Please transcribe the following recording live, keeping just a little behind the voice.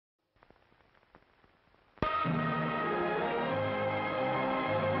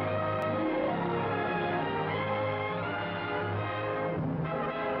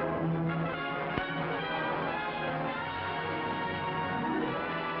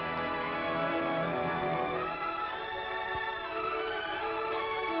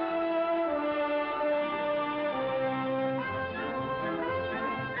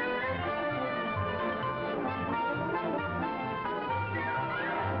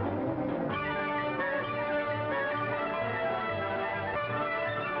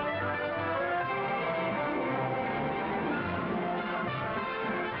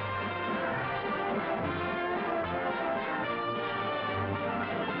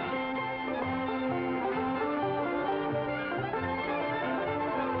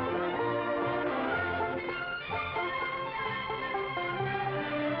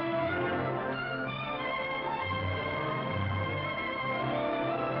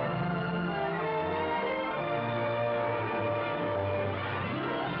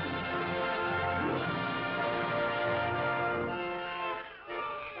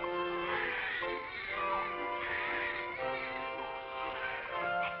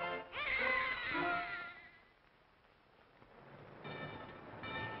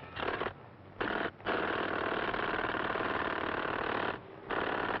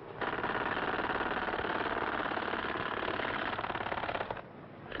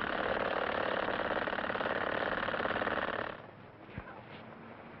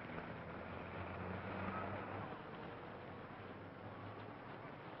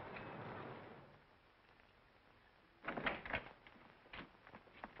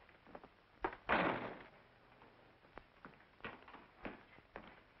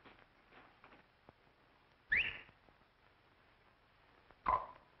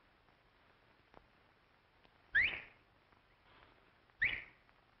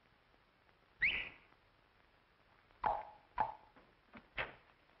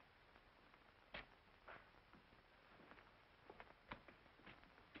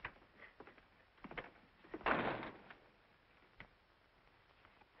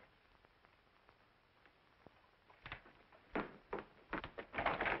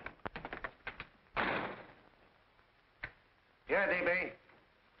Yeah, DB.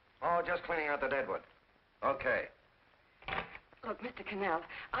 Oh, just cleaning out the deadwood. Okay. Look, Mr. Connell,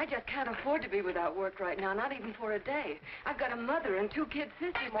 I just can't afford to be without work right now, not even for a day. I've got a mother and 2 kid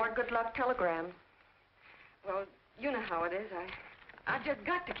sisters. More good luck telegrams. Well, you know how it is. I've just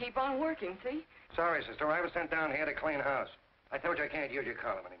got to keep on working, see? Sorry, sister. I was sent down here to clean house. I told you I can't use your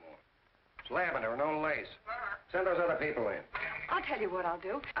column anymore. It's lavender and old lace. Send those other people in. I'll tell you what I'll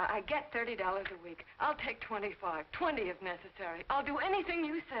do. I get $30 a week. I'll take 25, 20 if necessary. I'll do anything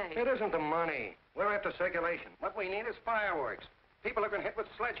you say. It isn't the money. We're after circulation. What we need is fireworks. People have been hit with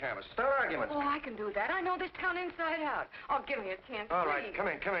sledgehammers. Start arguments. Oh, I can do that. I know this town inside out. Oh, give me a chance, All please.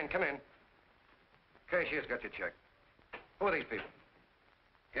 right, come in. Cashier's got your check. Who are these people?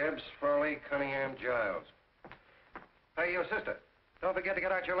 Gibbs, Furley, Cunningham, Giles. Hey, you sister. Don't forget to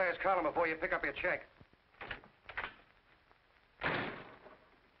get out your last column before you pick up your check.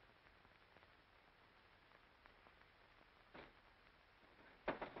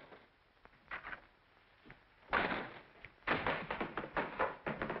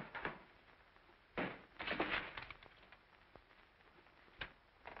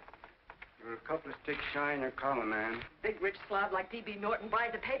 You're a couple of sticks shy in your column, man. Big rich slob like D.B. Norton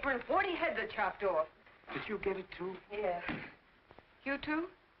buys the paper and 40 heads are chopped off. Did you get it, too? Yeah. You too?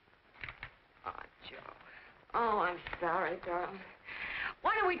 Oh, Joe. Oh, I'm sorry, darling.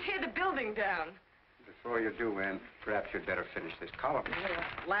 Why don't we tear the building down? Before you do, Ann, perhaps you'd better finish this column. Yeah,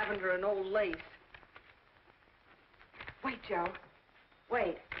 lavender and old lace. Wait, Joe.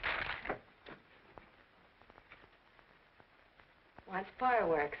 Wait. Wants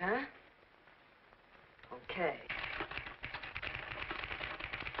fireworks, huh? Okay.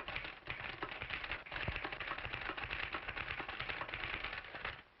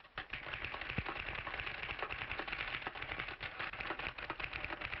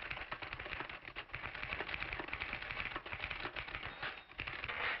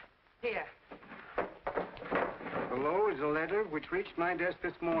 Here. Below is a letter which reached my desk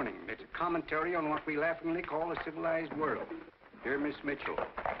this morning. It's a commentary on what we laughingly call a civilized world. Dear Miss Mitchell,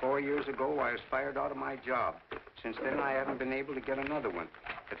 4 years ago, I was fired out of my job. Since then, I haven't been able to get another one.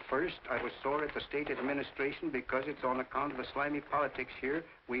 At first, I was sore at the state administration because it's on account of the slimy politics here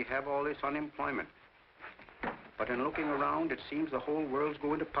we have all this unemployment. But in looking around, it seems the whole world's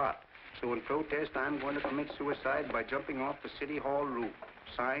going to pot. So in protest, I'm going to commit suicide by jumping off the City Hall roof.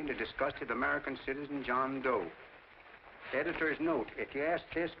 Signed, a disgusted American citizen, John Doe. Editor's note, if you ask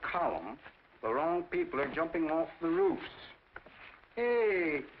this column, the wrong people are jumping off the roofs.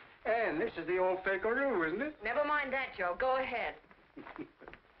 Hey, Ann, this is the old Fakeroo, isn't it? Never mind that, Joe. Go ahead.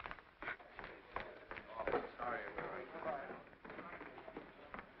 Sorry.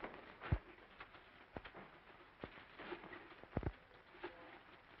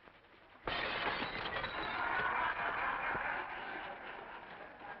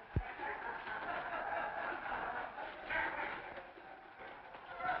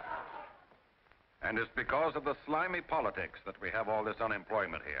 And it's because of the slimy politics that we have all this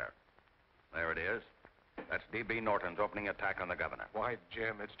unemployment here. There it is. That's D.B. Norton's opening attack on the governor. Why,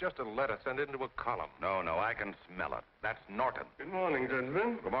 Jim, it's just a letter sent into a column. No, I can smell it. That's Norton. Good morning,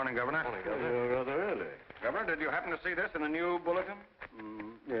 gentlemen. Good morning, Governor. Morning, Governor. You're rather early. Governor, did you happen to see this in a new bulletin?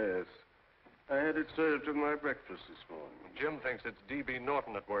 Yes. I had it served with my breakfast this morning. Jim thinks it's D.B.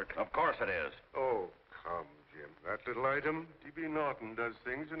 Norton at work. Of course it is. Oh, come, Jim. That little item, D.B. Norton does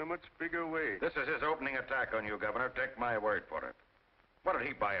things in a much bigger way. This is his opening attack on you, Governor. Take my word for it. What did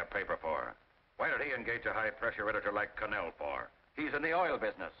he buy a paper for? Why did he engage a high-pressure editor like Connell for? He's in the oil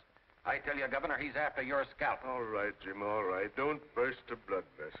business. I tell you, Governor, he's after your scalp. All right, Jim, all right. Don't burst a blood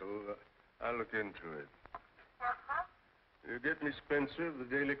vessel. I'll look into it. You get me Spencer of the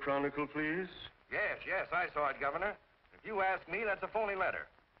Daily Chronicle, please? Yes, I saw it, Governor. If you ask me, that's a phony letter.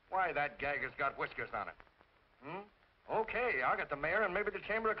 Why, that gag has got whiskers on it. Okay, I'll get the mayor and maybe the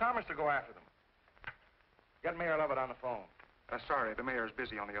Chamber of Commerce to go after them. Get Mayor Lovett on the phone. Sorry, the mayor's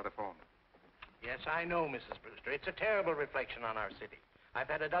busy on the other phone. Yes, I know, Mrs. Brewster. It's a terrible reflection on our city.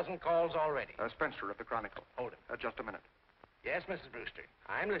 I've had a dozen calls already. Spencer of the Chronicle. Hold him. Just a minute. Yes, Mrs. Brewster.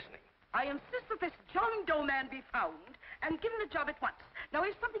 I'm listening. I insist that this John Doe man be found and given a job at once. Now,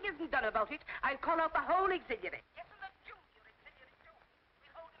 if something isn't done about it, I'll call out the whole auxiliary. Yes, and the junior auxiliary, too.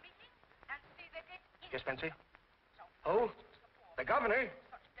 We'll hold a meeting and see that it is... Yes, Spencer? Oh, the governor?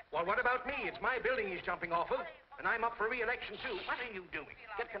 Well, what about me? It's my building he's jumping off of, and I'm up for re-election, too. What are you doing?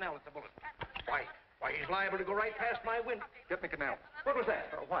 Get Connell at the bullet. Why, he's liable to go right past my window. Get me Connell. What was that?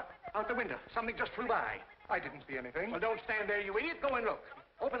 What? Out the window. Something just flew by. I didn't see anything. Well, don't stand there, you idiot. Go and look.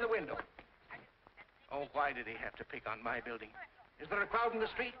 Open the window. Oh, why did he have to pick on my building? Is there a crowd in the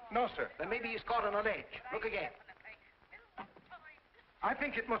street? No, sir. Then maybe he's caught on a ledge. Look again. I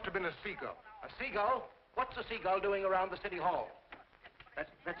think it must have been a seagull. A seagull? What's a seagull doing around the city hall?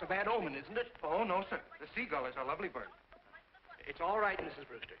 That's a bad omen, isn't it? Oh, no, sir. The seagull is a lovely bird. It's all right, Mrs.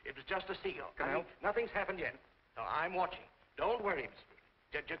 Brewster. It was just a seagull. Can I help? Nothing's happened yet. No, I'm watching. Don't worry, Mrs.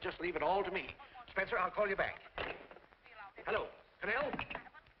 Brewster. Just leave it all to me. Spencer, I'll call you back. Hello, Connell?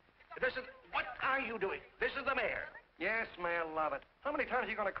 What are you doing? This is the mayor. Yes, Mayor Lovett. How many times are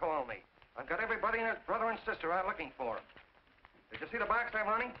you going to call me? I've got everybody and his brother and sister out looking for him. Did you see the box I'm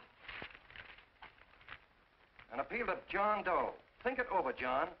running? An appeal to John Doe. Think it over,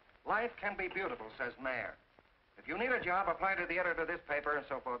 John. Life can be beautiful, says Mayor. If you need a job, apply to the editor of this paper, and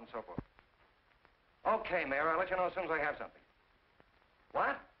so forth and so forth. Okay, Mayor, I'll let you know as soon as I have something.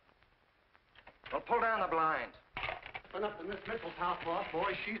 What? Well, pull down the blinds. Went up to Miss Mitchell's house, boss.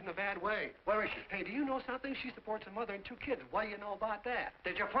 Boy, she's in a bad way. Where is she? Hey, do you know something? She supports a mother and 2 kids. What do you know about that?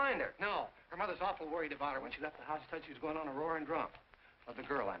 Did you find her? No. Her mother's awful worried about her. When she left the house, she said she was going on a roaring drunk. Of the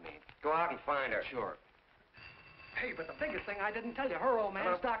girl, I mean. Go out and find her. Sure. Hey, but the biggest thing I didn't tell you, her old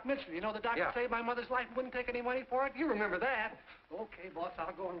man's Doc Mitchell. You know the doctor saved my mother's life and wouldn't take any money for it? You remember that. Okay, boss,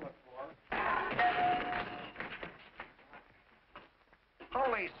 I'll go and look for her.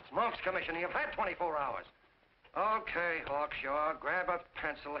 Holy smokes, Commissioner, you've had 24 hours. Okay, Hawkshaw, grab a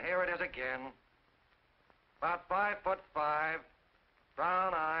pencil. Here it is again. About 5'5",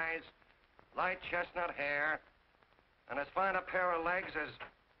 brown eyes, light chestnut hair, and as fine a pair of legs as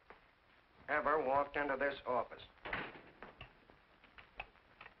ever walked into this office.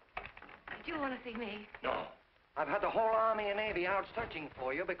 Did you want to see me? No. I've had the whole Army and Navy out searching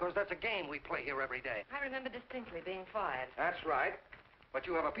for you because that's a game we play here every day. I remember distinctly being fired. That's right. But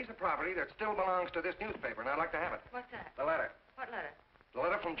you have a piece of property that still belongs to this newspaper, and I'd like to have it. What's that? The letter. What letter? The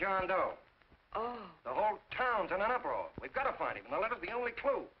letter from John Doe. Oh, The whole town's in an uproar. We've got to find him, and the letter's the only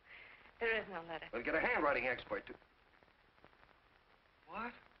clue. there is no letter. We'll get a handwriting expert to...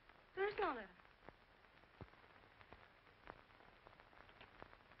 What? There is no letter.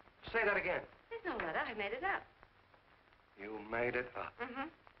 Say that again. There's no letter. I made it up. You made it up. Mm-hmm.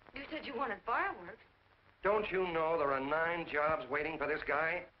 You said you wanted fireworks. Don't you know there are 9 jobs waiting for this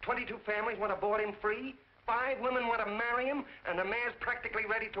guy? 22 families want to board him free. 5 women want to marry him, and the mayor's practically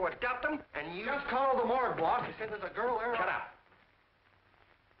ready to adopt him, and you... Just call the morgue, boss. They said there's a girl there. Shut up.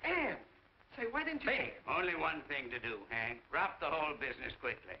 Ann! Say, why didn't you... Hey. Only one thing to do, Hank. Drop the whole business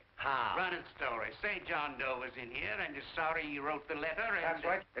quickly. How? Run its story. Say John Doe was in here and is sorry he wrote the letter and... That's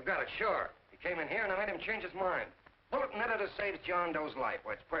right. They've got it, sure. He came in here, and I made him change his mind. Bulletin editor saves John Doe's life.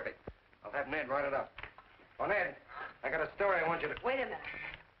 Well, it's perfect. I'll have Ned write it up. Oh, Ned, I got a story I want you to... Wait a minute.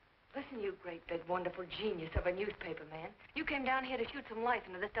 Listen, you great, big, wonderful genius of a newspaper man. You came down here to shoot some life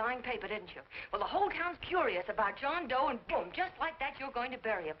into this dying paper, didn't you? Well, the whole town's curious about John Doe, and boom, just like that, you're going to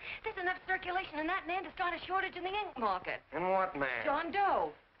bury him. There's enough circulation in that man to start a shortage in the ink market. In what man? John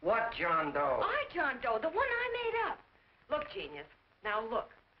Doe. What John Doe? John Doe, the one I made up. Look, genius, now look.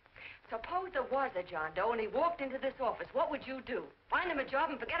 Suppose there was a John Doe and he walked into this office. What would you do? Find him a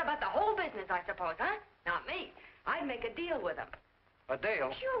job and forget about the whole business, I suppose, huh? Not me. I'd make a deal with him. A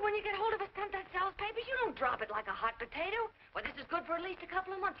deal? Sure, when you get hold of a stunt that sells papers, you don't drop it like a hot potato. Well, this is good for at least a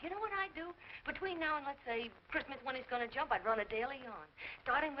couple of months. You know what I'd do? Between now and, let's say, Christmas when he's going to jump, I'd run a daily on.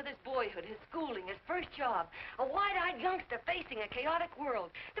 Starting with his boyhood, his schooling, his first job. A wide-eyed youngster facing a chaotic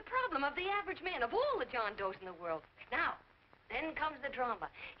world. The problem of the average man, of all the John Does in the world. Now, then comes the drama.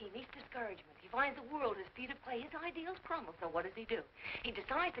 He meets discouragement. He finds the world his feet of clay. His ideals crumble, so what does he do? He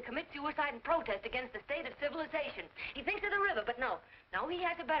decides to commit suicide and protest against the state of civilization. He thinks of the river, but no, he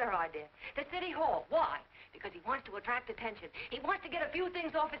has a better idea. The city hall. Why? Because he wants to attract attention. He wants to get a few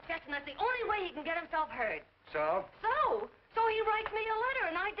things off his chest, and that's the only way he can get himself heard. So? So he writes me a letter,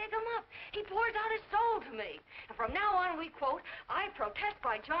 and I dig him up. He pours out his soul to me. And from now on, we quote, I protest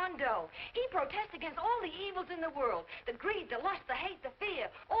by John Doe. He protests against all the evils in the world. The greed, the lust, the hate, the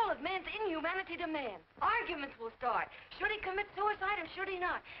fear. All of man's inhumanity to man. Arguments will start. Should he commit suicide or should he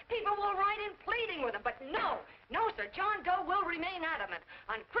not? People will write in pleading with him. But no, sir, John Doe will remain adamant.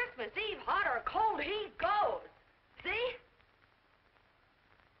 On Christmas Eve, hot or cold, he goes. See?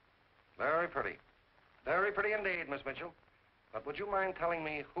 Very pretty. Very pretty indeed, Miss Mitchell. But would you mind telling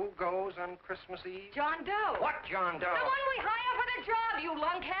me who goes on Christmas Eve? John Doe. What John Doe? The one we hire for the job, you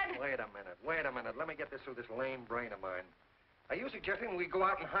lunkhead. Wait a minute. Let me get this through this lame brain of mine. Are you suggesting we go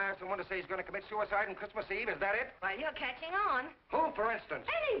out and hire someone to say he's going to commit suicide on Christmas Eve? Is that it? Well, you're catching on. Who, for instance?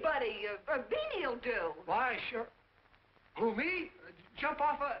 Anybody. Beanie'll do. Why, sure. Who, me? Jump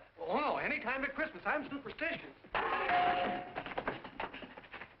off a... Oh, no, any time at Christmas. I'm superstitious.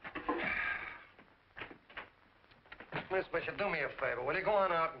 Miss Bishop, do me a favor. Will you go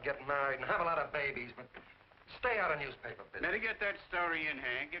on out and get married and have a lot of babies, but Stay out of newspaper business. Better get that story in,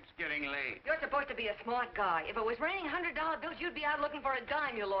 Hank. It's getting late. You're supposed to be a smart guy. If it was raining $100 bills, you'd be out looking for a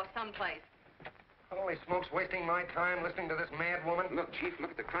dime you lost someplace. Holy smokes, wasting my time listening to this mad woman. Look, Chief,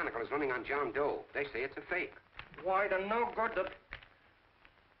 look at the Chronicle. It's running on John Doe. They say it's a fake. Why, to no good to...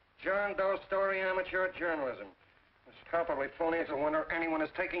 John Doe story, amateur journalism. It's probably phony. It's a wonder anyone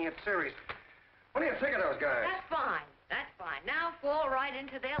is taking it serious. What do you think of those guys? That's fine. That's fine. Now fall right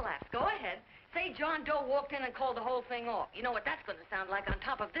into their laps. Go ahead. Say John Doe walked in and called the whole thing off. You know what that's going to sound like on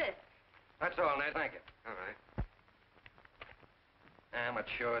top of this. That's all, Ned. Thank you. All right.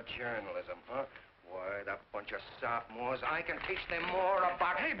 Amateur journalism, huh? Why, that bunch of sophomores, I can teach them more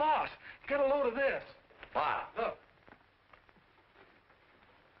about... Hey, boss, get a load of this. Wow. Look.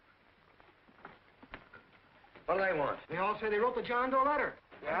 What do they want? They all say they wrote the John Doe letter.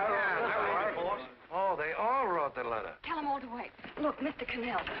 Yeah, boss. Oh, they all wrote the letter. Tell them all to wait. Look, Mr.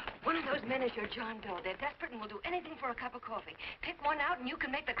 Connell, one of those men is your John Doe. They're desperate and will do anything for a cup of coffee. Pick one out and you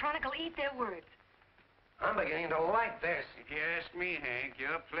can make the Chronicle eat their words. I'm beginning to like this. If you ask me, Hank,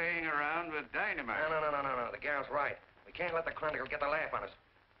 you're playing around with dynamite. No. The gal's right. We can't let the Chronicle get the laugh on us.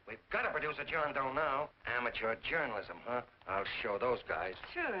 We've got to produce a John Doe now. Amateur journalism, huh? I'll show those guys.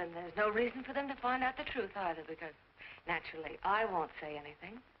 Sure, and there's no reason for them to find out the truth either, because naturally, I won't say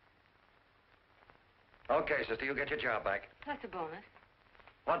anything. Okay, sister, you get your job back. That's a bonus.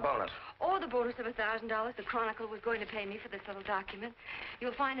 What bonus? Oh, the bonus of $1,000 the Chronicle was going to pay me for this little document.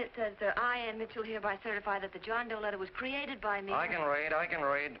 You'll find it says, I, Ann Mitchell, hereby certify that the John Doe letter was created by me. I can read.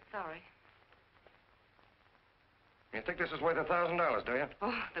 Sorry. You think this is worth $1,000, do you?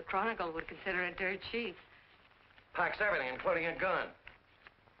 Oh, the Chronicle would consider it dirt cheap. Packs everything, including a gun.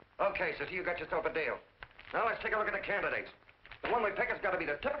 Okay, sister, you got yourself a deal. Now let's take a look at the candidates. The one we pick has got to be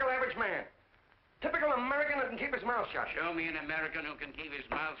the typical average man. Typical American that can keep his mouth shut. Show me an American who can keep his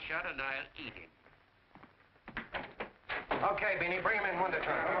mouth shut and I'll eat him. Okay, Beanie, bring him in one at a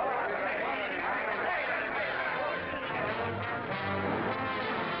time.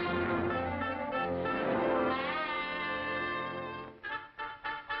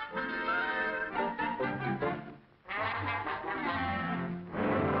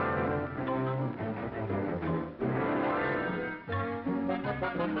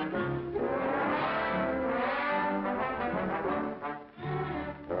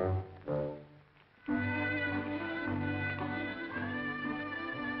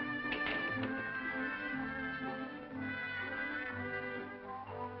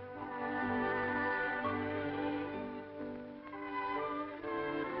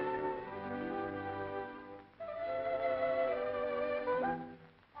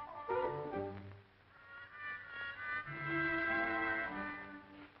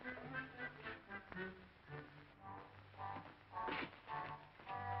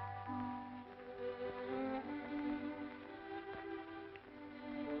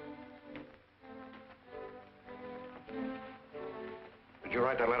 Did you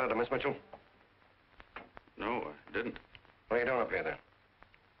write that letter to Miss Mitchell? No, I didn't. What are you doing up here, then?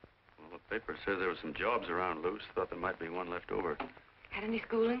 Well, the paper said there were some jobs around loose. Thought there might be one left over. Had any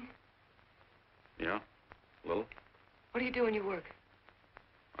schooling? Yeah, a little. What do you do when you work?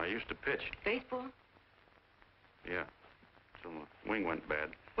 I used to pitch. Baseball? Yeah. So my wing went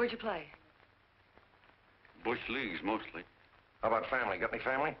bad. Where'd you play? Bush leagues, mostly. How about family? Got any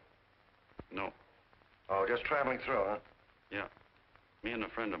family? No. Oh, just traveling through, huh? Yeah. Me and a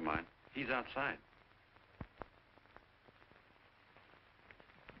friend of mine. He's outside.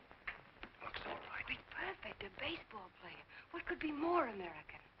 Looks all right. Be perfect, a baseball player. What could be more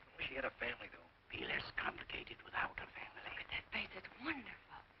American? She had a family, though. Be less complicated without a family. Look at that face. It's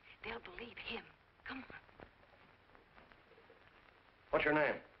wonderful. They'll believe him. Come on. What's your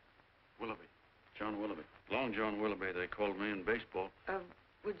name? Willoughby. John Willoughby. Long John Willoughby, they called me in baseball.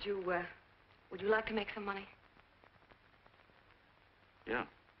 Would you like to make some money? Yeah.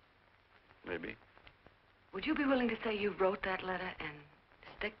 Maybe. Would you be willing to say you wrote that letter and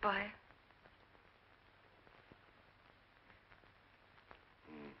stick by it?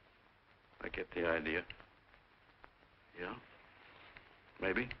 I get the idea. Yeah.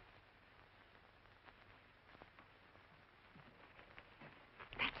 Maybe.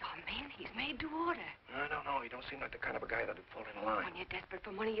 That's our man. He's made to order. I don't know. He don't seem like the kind of a guy that'd fall in line. When you're desperate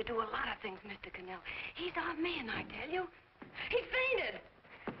for money, you do a lot of things, Mr. Connell. He's our man, I tell you. He fainted.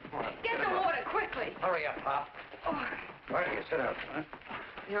 Get some water, quickly. Hurry up, Pop. Oh. Right here, sit down. Huh?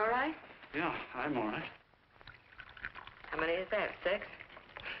 You all right? Yeah, I'm all right. How many is that, 6?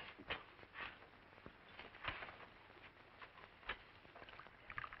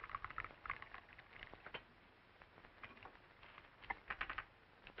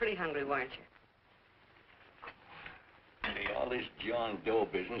 Pretty hungry, weren't you? this John Doe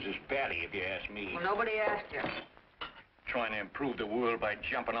business is batty, if you ask me. Well, nobody asked you. Trying to improve the world by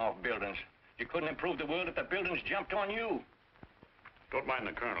jumping off buildings. You couldn't improve the world if the buildings jumped on you. Don't mind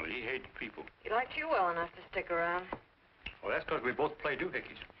the colonel. He hates people. He likes you well enough to stick around. Well, that's because we both play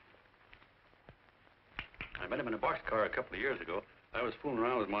doohickeys. I met him in a boxcar a couple of years ago. I was fooling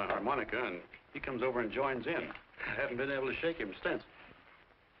around with my harmonica, and he comes over and joins in. I haven't been able to shake him since.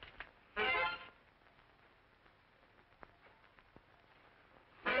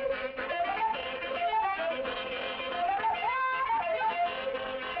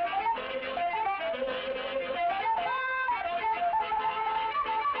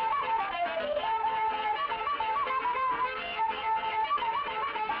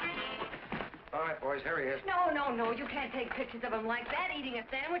 No, you can't take pictures of him like that, eating a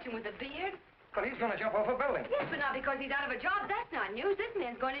sandwich and with a beard. But he's going to jump off a building. Yes, but not because he's out of a job. That's not news. This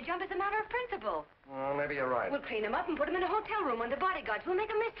man's going to jump as a matter of principle. Well, maybe you're right. We'll clean him up and put him in a hotel room under bodyguards. We'll make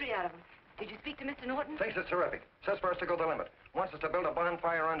a mystery out of him. Did you speak to Mr. Norton? Thinks it's terrific. Says for us to go the limit. Wants us to build a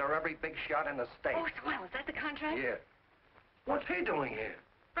bonfire under every big shot in the state. Oh, swell. Is that the contract? Yeah. What's he doing here?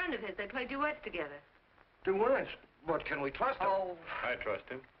 Friend of his. They play duets together. Duets? But can we trust him? Oh. I trust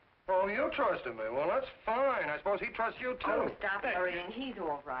him. Oh, you trust him, eh? Well, that's fine. I suppose he trusts you, too. Oh, stop worrying. He's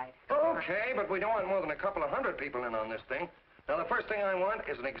all right. Okay, but we don't want more than a couple of hundred people in on this thing. Now, the first thing I want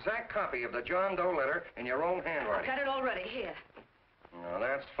is an exact copy of the John Doe letter in your own handwriting. I've got it already. Here. Now,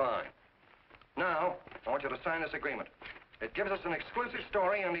 that's fine. Now, I want you to sign this agreement. It gives us an exclusive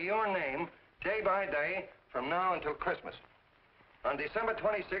story under your name, day by day, from now until Christmas. On December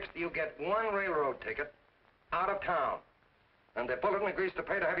 26th, you get one railroad ticket out of town. And the bulletin agrees to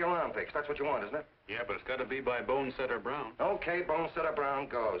pay to have your arm fixed. That's what you want, isn't it? Yeah, but it's got to be by Bonesetter Brown. Okay, Bonesetter Brown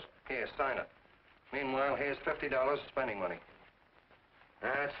goes. Here, sign it. Meanwhile, here's $50 spending money.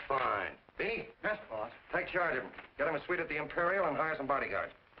 That's fine. Beanie? Yes, boss. Take charge of him. Get him a suite at the Imperial and hire some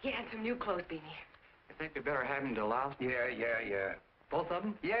bodyguards. Yeah, and some new clothes, Beanie. You think we better have him deloused? Yeah. Both of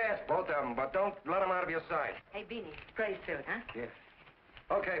them? Yes, both of them, but don't let them out of your sight. Hey, Beanie, gray suit, huh? Yes.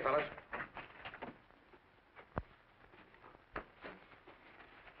 Okay, fellas.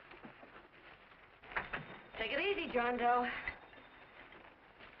 Take it easy, John Doe.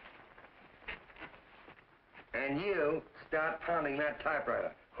 And you start pounding that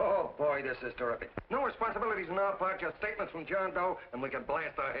typewriter. Oh, boy, this is terrific. No responsibilities on our part, just statements from John Doe, and we can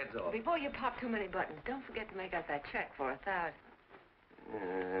blast our heads off. Before you pop too many buttons, don't forget to make out that check for $1,000.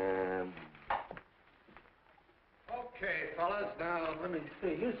 Okay, fellas, now, let me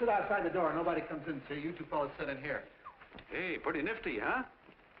see. You sit outside the door. Nobody comes in, see? You two fellas sit in here. Hey, pretty nifty, huh?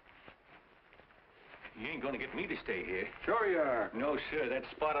 You ain't gonna get me to stay here. Sure you are. No, sir. That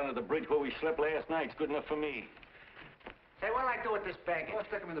spot under the bridge where we slept last night's good enough for me. Say, what'll I do with this baggage? Let's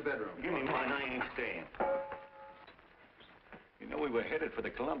stick him in the bedroom. Give me mine. I ain't staying. You know, we were headed for the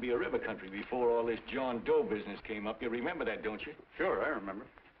Columbia River country before all this John Doe business came up. You remember that, don't you? Sure, I remember.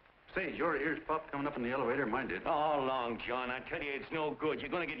 Say, your ears popped coming up in the elevator. Mine did. All along, John. I tell you, it's no good. You're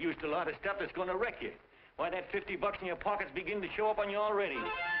gonna get used to a lot of stuff that's gonna wreck you. Why, that $50 in your pocket's beginning to show up on you already.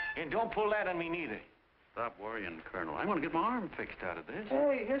 And don't pull that on me, neither. Stop worrying, Colonel. I'm going to get my arm fixed out of this.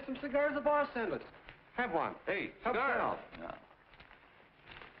 Hey, here's some cigars the bar sent us. Have one. Hey, Help cigars. yourself. No.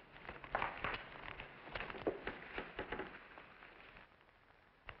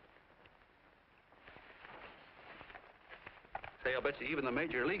 Say, I'll bet you even the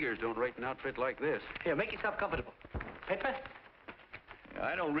major leaguers don't rate an outfit like this. Here, make yourself comfortable. Paper?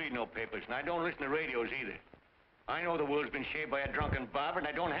 I don't read no papers, and I don't listen to radios either. I know the world's been shaped by a drunken barber, and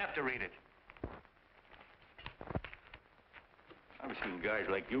I don't have to read it. I've seen guys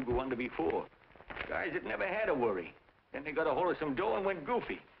like you go under before. Guys that never had a worry. Then they got a hold of some dough and went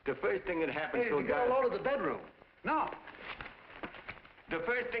goofy. The first thing that happens to a guy... Get a load of the bedroom. No. The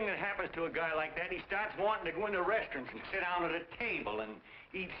first thing that happens to a guy like that, he starts wanting to go into restaurants and sit down at a table and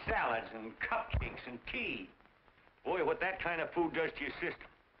eat salads and cupcakes and tea. Boy, what that kind of food does to your system.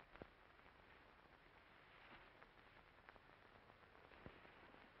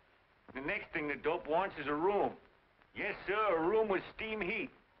 The next thing the dope wants is a room. Yes, sir, a room with steam heat,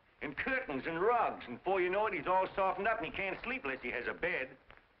 and curtains and rugs, and before you know it, he's all softened up and he can't sleep unless he has a bed.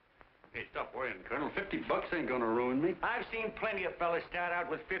 Hey, stop worrying, Colonel. $50 ain't gonna ruin me. I've seen plenty of fellas start out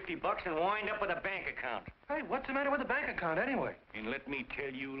with $50 and wind up with a bank account. Hey, what's the matter with the bank account, anyway? And let me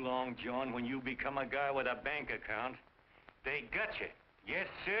tell you, Long John, when you become a guy with a bank account, they got you. Yes,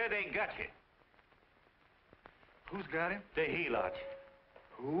 sir, they got you. Who's got him? The helots.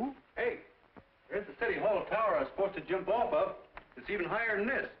 Who? Hey, there's the City Hall tower I was supposed to jump off of. It's even higher than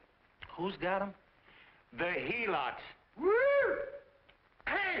this. Who's got him? The helots. Woo!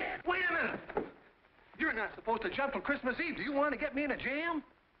 Hey, wait a minute! You're not supposed to jump till Christmas Eve. Do you want to get me in a jam?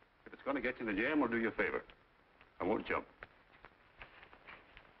 If it's going to get you in the jam, I'll do you a favor. I won't jump.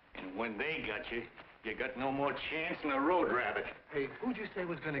 And when they got you, you got no more chance than a road rabbit. Hey, who'd you say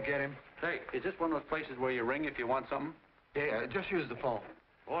was going to get him? Hey, is this one of those places where you ring if you want something? Yeah, just use the phone.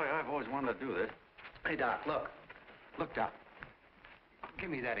 Boy, I've always wanted to do this. Hey, Doc, look. Look, Doc. Give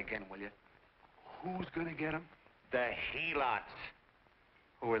me that again, will you? Who's going to get him? The helots.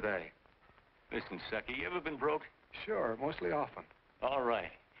 Who are they? Listen, sucker, you ever been broke? Sure, mostly often. All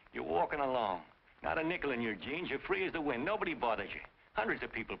right. You're walking along. Not a nickel in your jeans. You're free as the wind. Nobody bothers you. Hundreds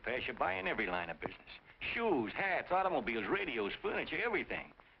of people pass you by in every line of business. Shoes, hats, automobiles, radios, furniture,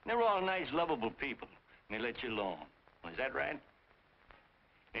 everything. And they're all nice, lovable people. And they let you alone. Is that right?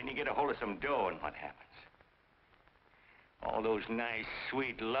 Then you get a hold of some dough, and what happens? All those nice,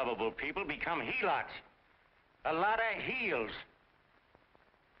 sweet, lovable people become helots. A lot of heels.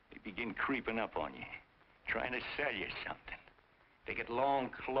 They begin creeping up on you, trying to sell you something. They get long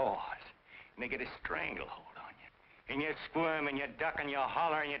claws, and they get a stranglehold on you. And you squirm, and you duck, and you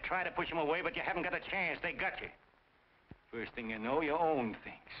holler, and you try to push them away, but you haven't got a chance. They got you. First thing you know, you own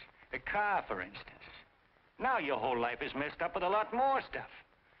things. A car, for instance. Now your whole life is messed up with a lot more stuff.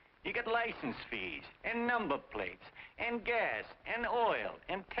 You get license fees, and number plates, and gas, and oil,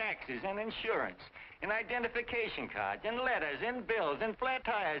 and taxes, and insurance, and identification cards, and letters, and bills, and flat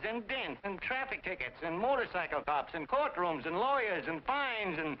tires, and dents, and traffic tickets, and motorcycle cops, and courtrooms, and lawyers, and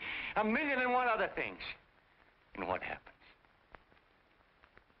fines, and a million and one other things. And what happens?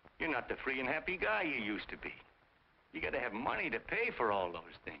 You're not the free and happy guy you used to be. You got to have money to pay for all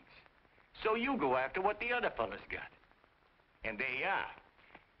those things. So you go after what the other fellas got. And there you are.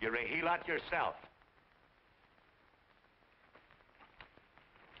 You're a helot yourself.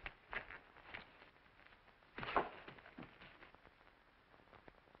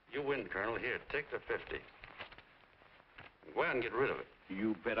 You win, Colonel. Here, take the 50. Go out and get rid of it.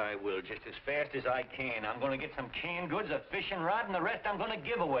 You bet I will, just as fast as I can. I'm going to get some canned goods, a fishing rod, and the rest I'm going to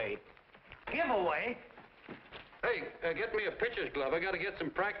give away. Give away? Hey, get me a pitcher's glove. I got to get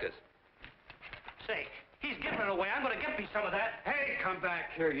some practice. Say, he's giving it away. I'm going to get me some of that. Hey, come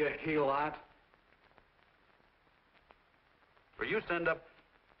back here, you helot. Will you send up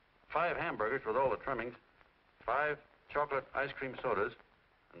 5 hamburgers with all the trimmings, 5 chocolate ice cream sodas,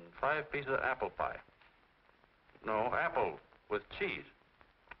 and 5 pieces of apple pie? No, apple with cheese.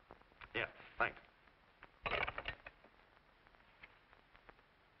 Yeah, thanks.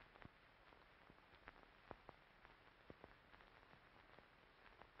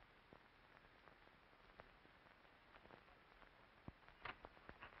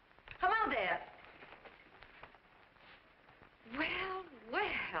 Hello there. Well,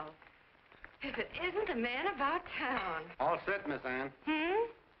 well. If it isn't a man about town. All set, Miss Ann.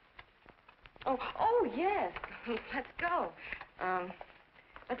 Oh, yes. Let's go.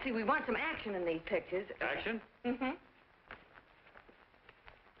 Let's see, we want some action in these pictures. Action? Mm-hmm.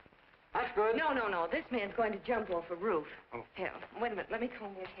 That's good. No. This man's going to jump off a roof. Oh. Here, wait a minute. Let me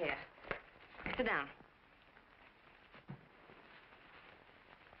comb your hair. Sit down.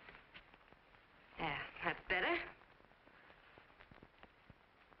 Yeah, that's better.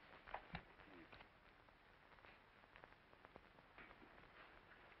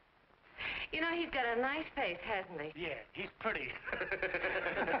 You know, he's got a nice face, hasn't he? Yeah, he's pretty.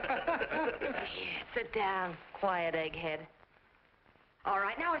 Sit down, quiet egghead. All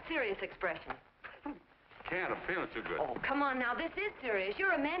right, now a serious expression. Can't. I'm feeling too good. Oh, come on now, this is serious.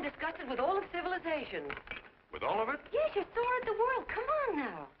 You're a man disgusted with all of civilization. With all of it? Yes, you're sore at the world. Come on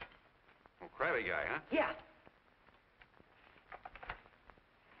now. Oh, crabby guy, huh? Yeah.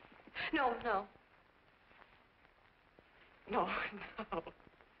 No.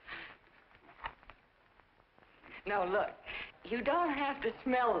 No, look. You don't have to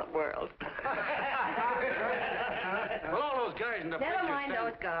smell the world. Well, all those guys in the Never picture mind stand-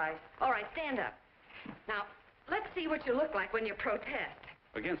 those guys. All right, stand up. Now, let's see what you look like when you protest.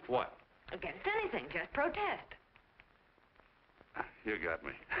 Against what? Against anything, just protest. You got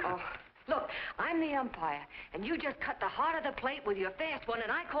me. Oh, look, I'm the umpire, and you just cut the heart of the plate with your fast one,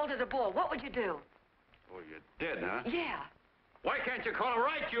 and I called it a ball. What would you do? Oh, you're dead, huh? Yeah. Why can't you call him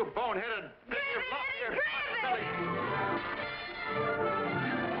right, you boneheaded... Grab it!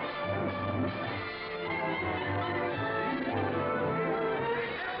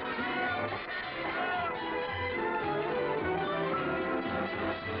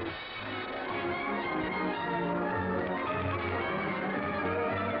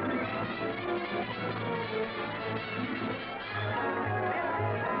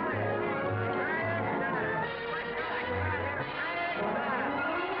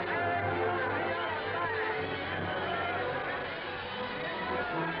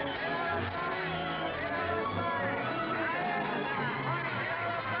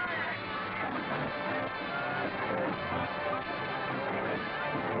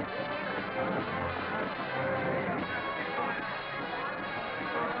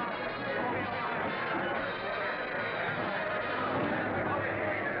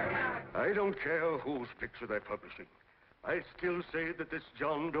 I don't care whose picture they're publishing. I still say that this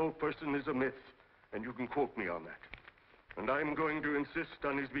John Doe person is a myth, and you can quote me on that. And I'm going to insist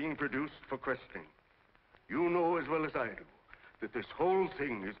on his being produced for questioning. You know as well as I do that this whole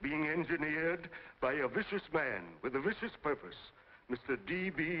thing is being engineered by a vicious man with a vicious purpose, Mr.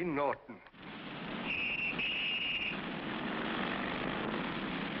 D.B. Norton.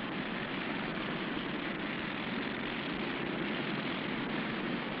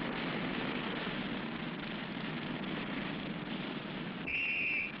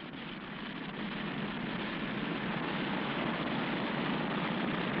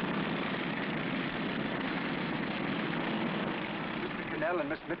 And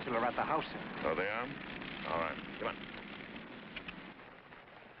Miss Mitchell are at the house, sir. Oh, they are? All right. Come on.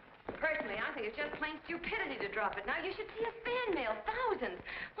 Personally, I think it's just plain stupidity to drop it now. You should see a fan mail, thousands.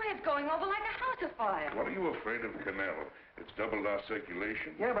 Why, it's going over like a house afire. What are you afraid of, Connell? It's doubled our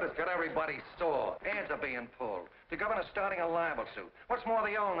circulation. Yeah, but it's got everybody sore. Ads are being pulled. The governor's starting a libel suit. What's more,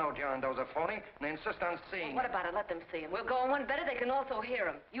 they all know John Doe's a phony, and they insist on seeing What about it? Let them see him. We'll go on one better. They can also hear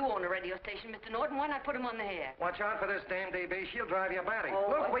him. You own a radio station, Mr. Norton. Why not put him on the air? Watch out for this damn DB. She'll drive you batty.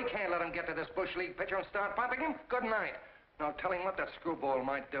 Oh, Look, we can't let him get to this Bush League pitcher and start pumping him. Good night. Now, tell him what that screwball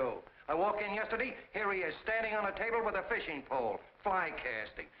might do. I walk in yesterday, here he is, standing on a table with a fishing pole, fly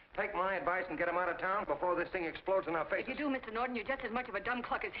casting. Take my advice and get him out of town before this thing explodes in our faces. If you do, Mr. Norton, you're just as much of a dumb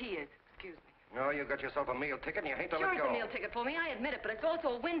cluck as he is. Excuse me. No, you got yourself a meal ticket and you hate to Sure, let it's go. a meal ticket for me, I admit it, but it's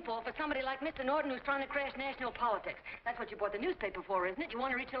also a windfall for somebody like Mr. Norton who's trying to crash national politics. That's what you bought the newspaper for, isn't it? You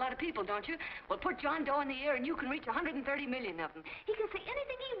want to reach a lot of people, don't you? Well, put John Doe in the air and you can reach 130 million of them. He can say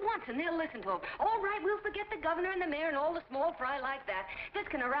anything he wants and they'll listen to him. All right, we'll forget the governor and the mayor and all the small fry like that. This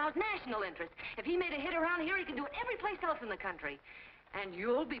can arouse national interest. If he made a hit around here, he can do it every place else in the country. And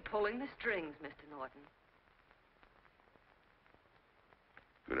you'll be pulling the strings, Mr. Norton.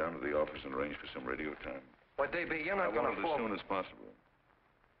 Go down to the office and arrange for some radio time. Well, DB, you're not going to as fall. soon as possible.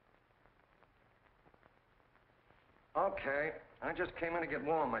 Okay. I just came in to get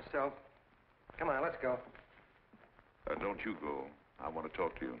warm myself. Come on, let's go. Don't you go. I want to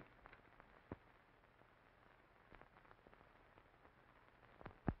talk to you.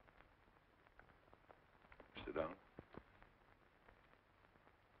 Sit down.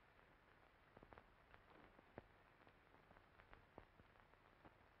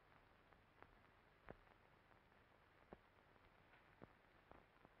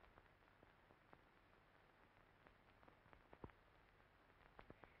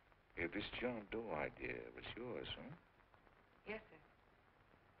 Yeah, this John Doe idea was yours, huh? Yes, sir.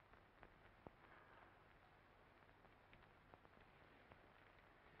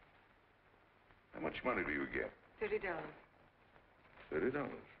 How much money do you get? $30. $30.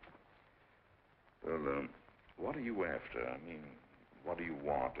 Well, what are you after? I mean, what do you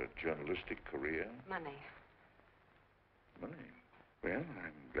want? A journalistic career? Money. Money? Well,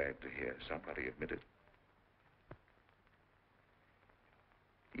 I'm glad to hear somebody admit it.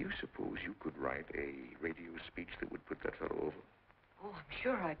 You suppose you could write a radio speech that would put that fellow over? Oh, I'm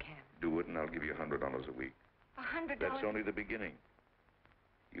sure I can. Do it, and I'll give you $100 a week. $100? That's only the beginning.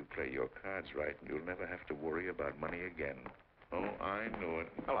 You play your cards right, and you'll never have to worry about money again. Oh, I know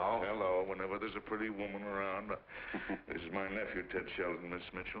it. Hello. Hello. Whenever there's a pretty woman around. This is my nephew, Ted Sheldon, Miss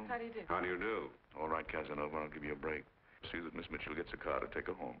Mitchell. How do you do? How do you do? All right, Casanova, I'll give you a break. See that Miss Mitchell gets a car to take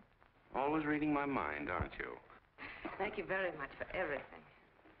her home. Always reading my mind, aren't you? Thank you very much for everything.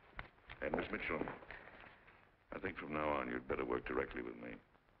 And Miss Mitchell, I think from now on you'd better work directly with me.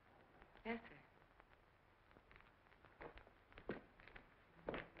 Yes, sir.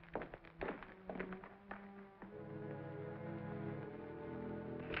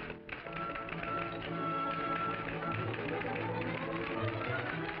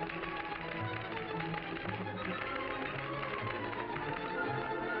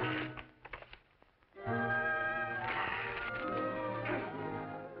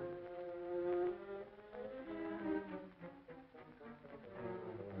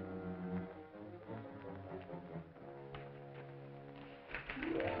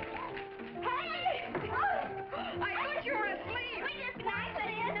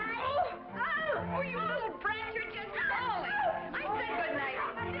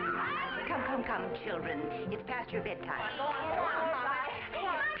 Children, it's past your bedtime. Come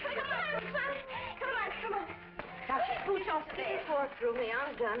on. Now, scooch off Stay for through me.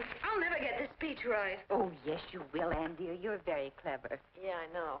 I'm done. I'll never get this speech right. Oh, yes, you will, Ann, dear. You're very clever. Yeah, I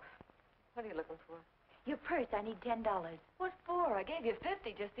know. What are you looking for? Your purse, I need $10. What for? I gave you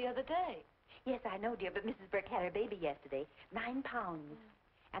 50 just the other day. Yes, I know, dear, but Mrs. Burke had her baby yesterday. 9 pounds.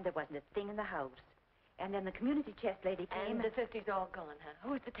 And there wasn't a thing in the house. And then the community chest lady came. And the 50's all gone, huh?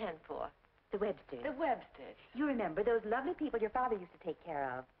 Who's the 10 for? The Websters. The Websters. You remember those lovely people your father used to take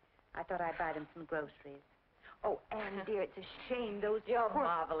care of. I thought I'd buy them some groceries. Oh, Anne, dear, it's a shame those... You're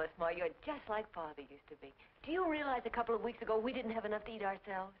marvelous, Ma. You're just like Father used to be. Do you realize a couple of weeks ago we didn't have enough to eat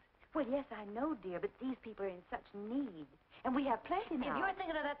ourselves? Well, yes, I know, dear, but these people are in such need. And we have plenty now. If you're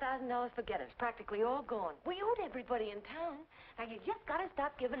thinking of that $1,000, forget it. It's practically all gone. We owed everybody in town. Now, you just got to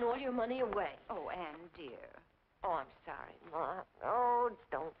stop giving all your money away. Oh, Anne, dear. Oh, I'm sorry, Ma. Oh,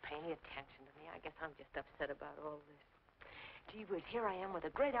 don't pay any attention to me. I guess I'm just upset about all this. Gee whiz, here I am with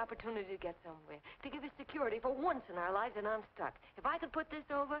a great opportunity to get somewhere, to give us security for once in our lives, and I'm stuck. If I could put this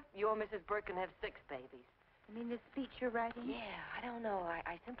over, your Mrs. Burke can have 6 babies. You mean this speech you're writing? Yeah, I don't know.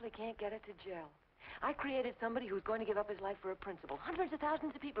 I simply can't get it to gel. I created somebody who's going to give up his life for a principle. Hundreds of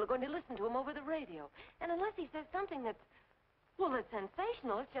thousands of people are going to listen to him over the radio. And unless he says something that's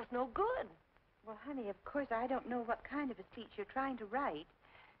sensational, it's just no good. Well, honey, of course, I don't know what kind of a speech you're trying to write,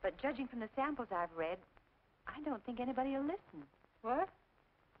 but judging from the samples I've read, I don't think anybody will listen. What?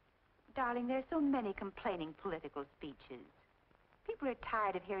 Darling, there's so many complaining political speeches. People are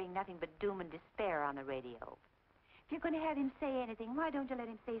tired of hearing nothing but doom and despair on the radio. If you're going to have him say anything, why don't you let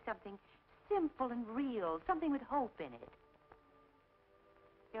him say something simple and real, something with hope in it?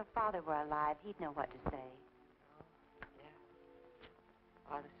 If your father were alive, he'd know what to say. Yeah.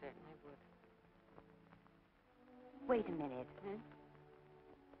 Father certainly would. Wait a minute.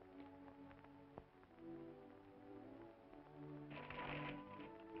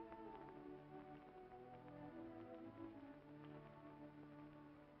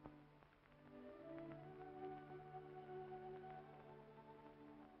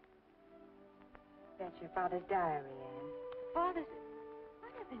 That's your father's diary, Anne. Father's... I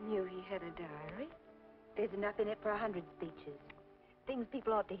never knew he had a diary. There's enough in it for 100 speeches. Things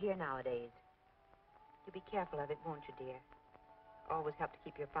people ought to hear nowadays. You'll be careful of it, won't you, dear? Always help to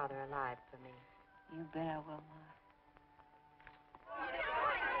keep your father alive for me. You bet I will, Ma.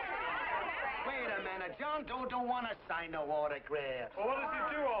 Wait a minute. John Doe don't want to sign no autograph. Well, what does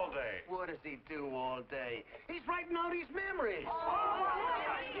he do all day? What does he do all day? He's writing out his memories.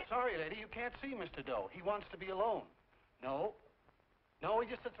 Sorry, lady, you can't see Mr. Doe. He wants to be alone. No, he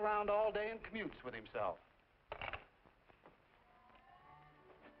just sits around all day and commutes with himself.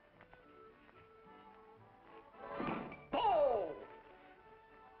 Oh!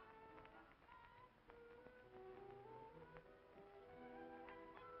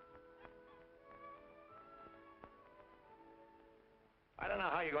 I don't know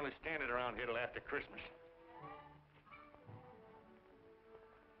how you're going to stand it around here till after Christmas.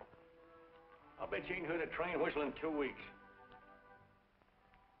 I'll bet you ain't heard a train whistle in 2 weeks.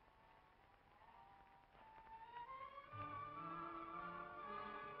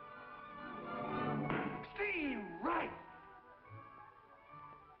 Steve, right!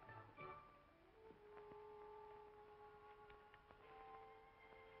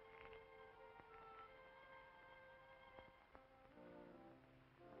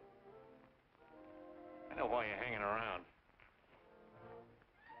 I know why you're hanging around.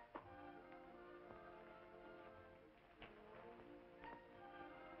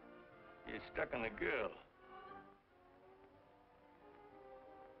 You're stuck on the girl.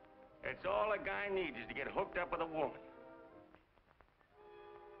 That's all a guy needs is to get hooked up with a woman.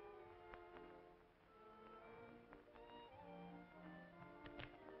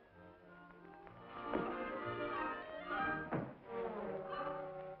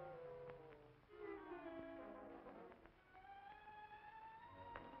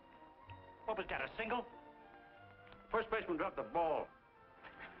 What was that, a single? First baseman dropped the ball.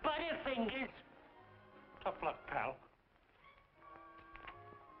 Butterfingers. Tough luck, pal.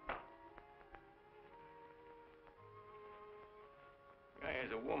 Guy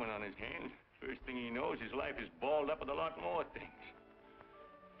has a woman on his hands. First thing he knows, his life is balled up with a lot more things.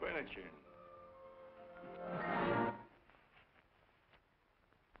 Furniture.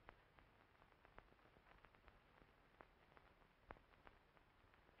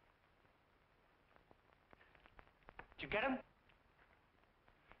 Did you get him?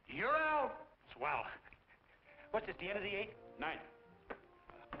 You're out. Swell. What's this, the end of the 8th? 9th.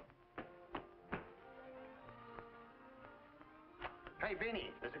 Hey, Beanie,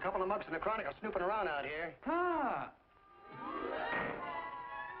 there's a couple of mugs in the Chronicle snooping around out here. Ah!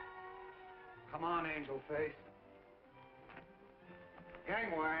 Come on, Angel Face.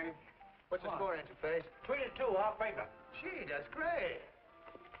 Gangway. What's the score, Angel Face? 3-2, off paper. Gee, that's great.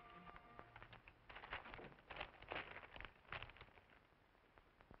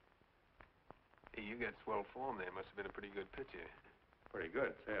 Hey, you got swell form there. Must have been a pretty good pitcher. Pretty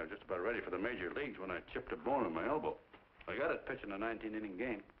good. Say, I was just about ready for the major leagues when I chipped a bone in my elbow. I got it pitching a 19-inning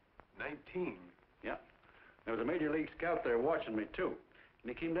game. 19? Yeah. There was a major league scout there watching me, too. And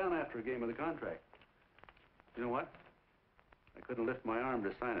he came down after a game of the contract. You know what? I couldn't lift my arm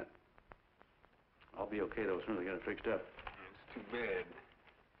to sign it. I'll be okay, though, as soon as I get it fixed up. It's too bad.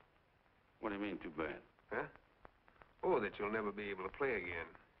 What do you mean, too bad? Huh? Oh, that you'll never be able to play again.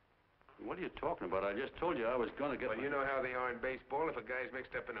 What are you talking about? I just told you I was going to get... Well, you know how they are in baseball if a guy's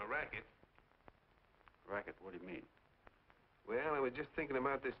mixed up in a racket. Racket? What do you mean? Well, I was just thinking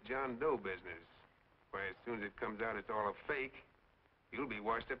about this John Doe business. Why, as soon as it comes out it's all a fake, you'll be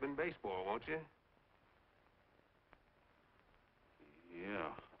washed up in baseball, won't you?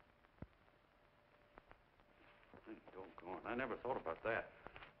 Yeah. Doggone, I never thought about that.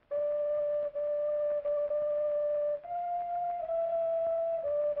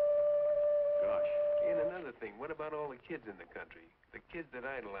 Gosh. And another thing, what about all the kids in the country? The kids that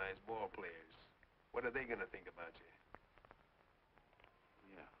idolize ball players. What are they going to think about you?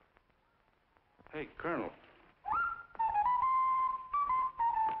 Yeah. Hey, Colonel.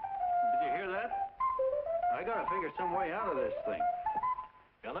 Did you hear that? I gotta figure some way out of this thing.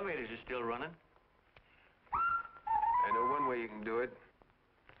 Elevators are still running. I know one way you can do it.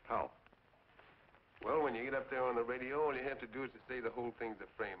 How? Well, when you get up there on the radio, all you have to do is to say the whole thing's a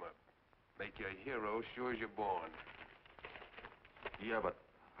frame-up. Make you a hero sure as you're born. Yeah, but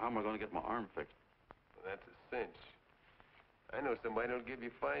how am I going to get my arm fixed? Well, that's a cinch. I know somebody who'll give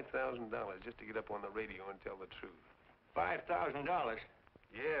you $5,000 just to get up on the radio and tell the truth. $5,000?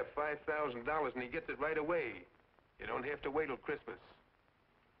 Yeah, $5,000, and he gets it right away. You don't have to wait till Christmas.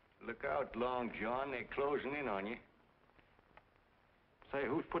 Look out, Long John. They're closing in on you. Say,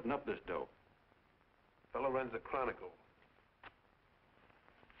 who's putting up this dough? Fellow runs the Chronicle.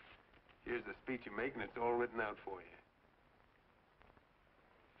 Here's the speech you make, and it's all written out for you.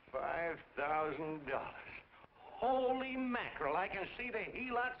 $5,000. Holy mackerel, I can see the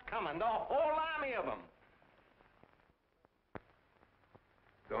helots coming, the whole army of them.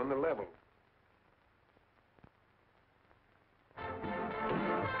 It's on the level.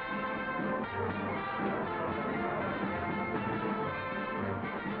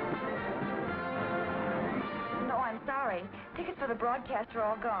 No, I'm sorry. Tickets for the broadcast are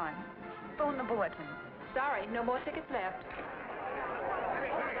all gone. Phone the bulletin. Sorry, no more tickets left.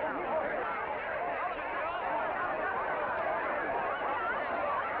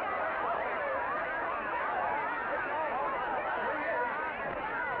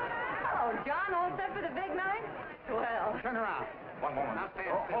 Hello, John. All set for the big night? Well. Turn around. One moment. Now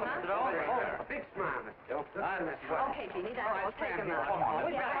stand still. Mr. Doe. A big smile, Mr. Doe. Okay, Jeannie, that's all. Take him out.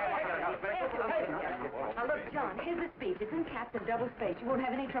 Now, look, John, here's the speech. It's in caps and double space. You won't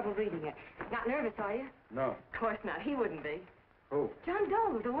have any trouble reading it. Not nervous, are you? No. Of course not. He wouldn't be. Who? John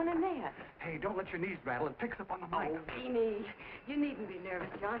Doe, the one in there. Hey, don't let your knees rattle. It picks up on the mic. Oh, Jeannie, you needn't be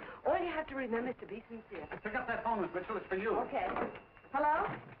nervous, John. All you have to remember is to be sincere. Pick up that phone, Miss Mitchell. It's for you. Okay. Hello?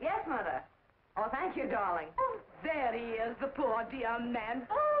 Yes, Mother. Oh, thank you, darling. Oh, there he is, the poor dear man.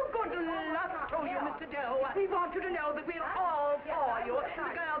 Oh, good luck to you, Mr. Doe. We want you to know that we're all for you.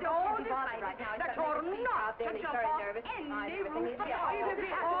 The girls all decided that you're not to jump off any roof. Oh,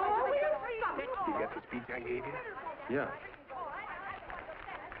 we'll stop it. You got the speech I gave you? Yeah.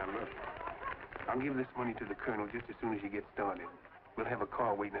 Now, look. I'll give this money to the colonel just as soon as you get started. We'll have a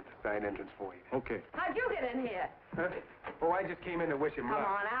car waiting at the side entrance for you. Okay. How'd you get in here? Huh? Oh, I just came in to wish him Come luck.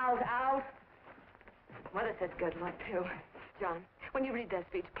 on, out. Mother says good luck, too. John, when you read that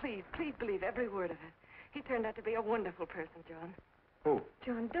speech, please believe every word of it. He turned out to be a wonderful person, John. Who?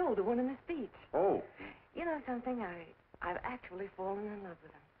 John Doe, the one in the speech. Oh. You know something? I've actually fallen in love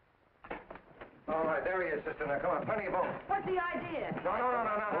with him. All right, there he is, sister. Now, come on, plenty of bones. What's the idea? No,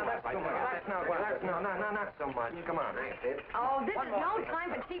 that's too much. Not so much. Come on. Oh, this is no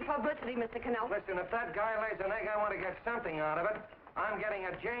time for cheap publicity, Mr. Connell. Listen, if that guy lays an egg, I want to get something out of it. I'm getting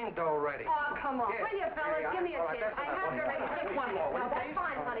a Jane Doe ready. Oh, come on. Here. Will you, fellas? Here, Give me a all right, chance. that's I have to enough. take one more. Well, that's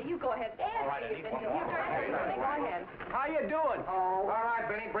fine, honey. You go ahead. All right, I need one more. Go ahead. How you doing? Oh. All right,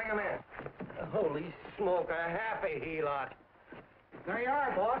 Benny, bring him in. Holy smoke, a happy helot. There you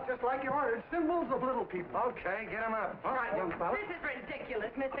are, boss, just like you ordered. Symbols of little people. Okay, get him up. All right, young fella. This is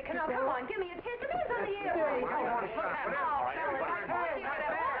ridiculous, Mr. Connell. Come on, give me a chance. It is on the air. Come on, shut up. Oh, fellas, I told you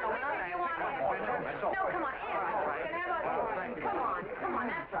whatever. No, come on. Come on,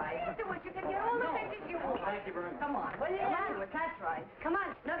 that's right. Do what you can get all the pictures you want. Thank you very much. Come on, will you? That's right. Come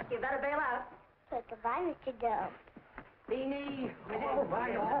on, Snooks, you better bail out. Say goodbye, Mr. Doe. Beanie. All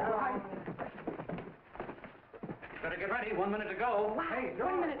right. Better get ready. 1 minute to go. Wow, Hey,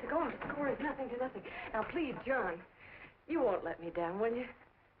 1 minute to go. The score is nothing to nothing. Now, please, John, You won't let me down, will you?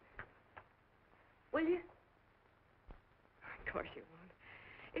 Will you? Of course you won't.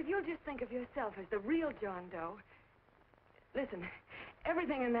 If you'll just think of yourself as the real John Doe. Listen,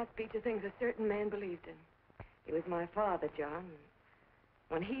 everything in that speech are things a certain man believed in. He was my father, John.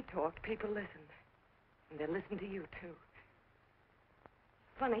 When he talked, people listened. And they listened to you, too.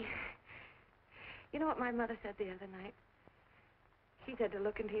 Funny. You know what my mother said the other night? She said to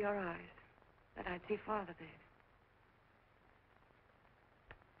look into your eyes, that I'd see Father there.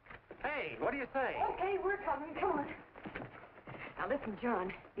 Hey, what do you say? Okay, we're coming. Come on. Now, listen,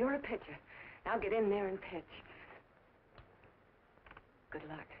 John, you're a pitcher. Now get in there and pitch. Good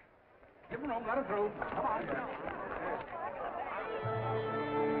luck. Give him room, let him through. Come on.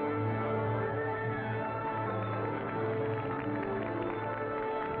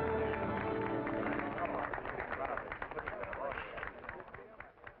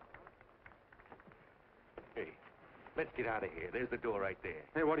 Hey, let's get out of here. There's the door right there.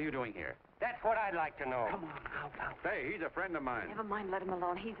 Hey, what are you doing here? That's what I'd like to know. Come on, out. Hey, he's a friend of mine. Never mind, let him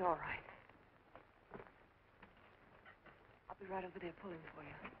alone. He's all right. I'll be right over there pulling for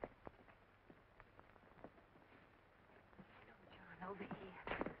you. No, John, over here.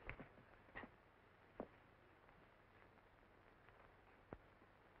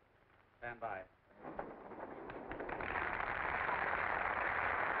 Stand by.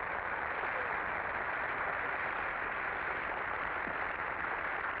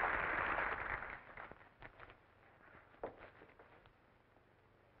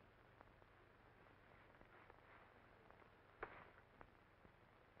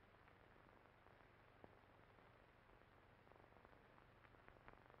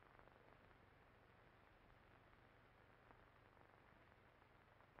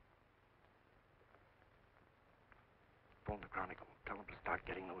 Phone the Chronicle. Tell them to start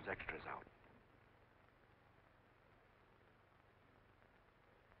getting those extras out.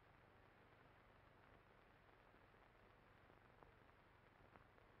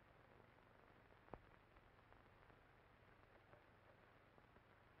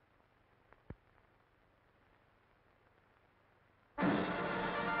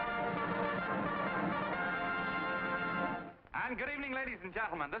 And good evening, ladies and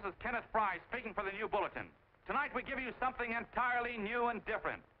gentlemen. This is Kenneth Fry speaking for the New Bulletin. Tonight we give you something entirely new and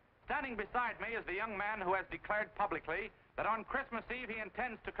different. Standing beside me is the young man who has declared publicly that on Christmas Eve he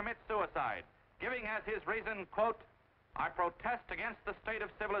intends to commit suicide, giving as his reason, quote, "I protest against the state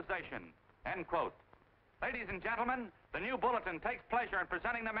of civilization," end quote. Ladies and gentlemen, the New Bulletin takes pleasure in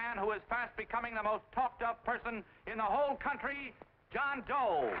presenting the man who is fast becoming the most talked of person in the whole country, John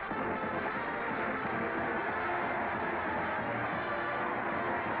Doe.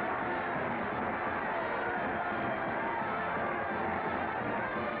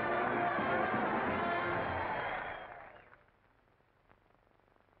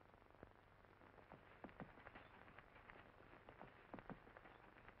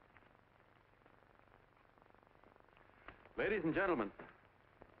 Ladies and gentlemen,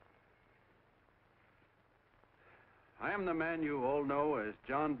 I am the man you all know as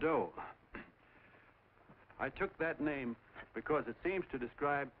John Doe. I took that name because it seems to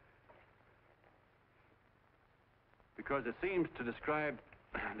describe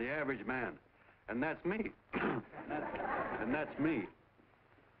the average man. And that's me. And that's me.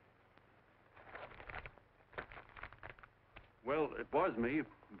 Well, it was me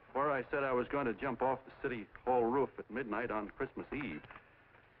before I said I was going to jump off the city hall roof at midnight on Christmas Eve.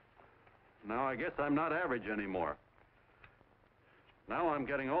 Now I guess I'm not average anymore. Now I'm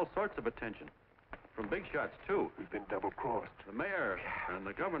getting all sorts of attention. From big shots, too. We've been double-crossed. The mayor and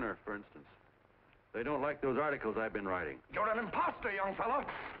the governor, for instance. They don't like those articles I've been writing. You're an imposter, young fellow.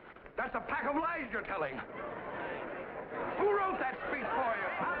 That's a pack of lies you're telling. Who wrote that speech for you?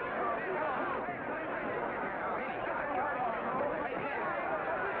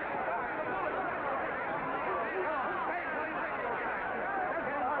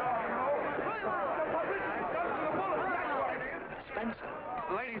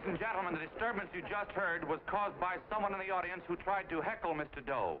 Ladies and gentlemen, the disturbance you just heard was caused by someone in the audience who tried to heckle Mr.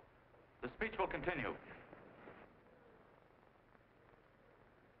 Doe. The speech will continue.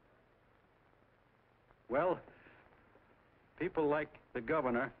 Well, people like the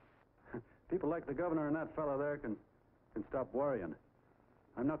governor and that fellow there can stop worrying.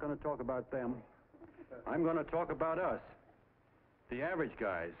 I'm not going to talk about them. I'm going to talk about us, the average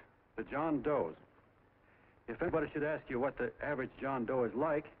guys, the John Does. If anybody should ask you what the average John Doe is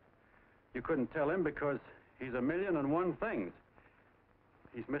like, you couldn't tell him because he's a million and one things.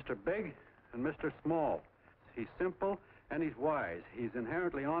 He's Mr. Big and Mr. Small. He's simple and he's wise. He's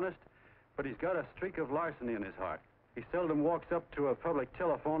inherently honest, but he's got a streak of larceny in his heart. He seldom walks up to a public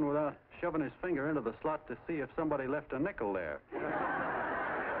telephone without shoving his finger into the slot to see if somebody left a nickel there.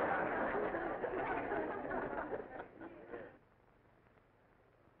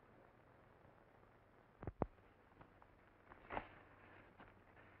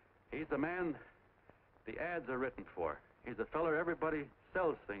 He's the man the ads are written for. He's the feller everybody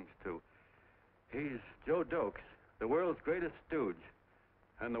sells things to. He's Joe Doe, the world's greatest stooge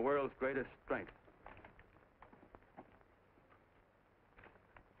and the world's greatest strength.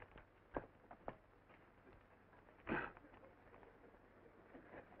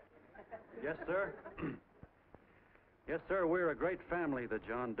 Yes, sir. Yes, sir, we're a great family, the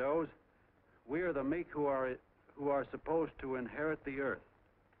John Does. We're the meek who are supposed to inherit the earth.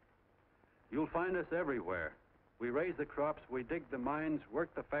 You'll find us everywhere. We raise the crops, we dig the mines,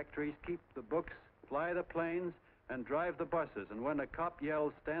 work the factories, keep the books, fly the planes, and drive the buses. And when a cop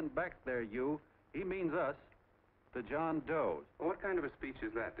yells, "Stand back there, you," he means us, the John Does. Well, what kind of a speech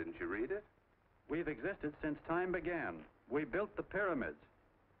is that? Didn't you read it? We've existed since time began. We built the pyramids.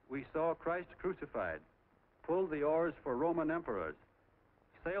 We saw Christ crucified, pulled the oars for Roman emperors,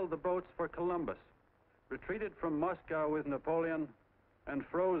 sailed the boats for Columbus, retreated from Moscow with Napoleon, and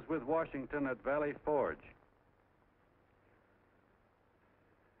froze with Washington at Valley Forge.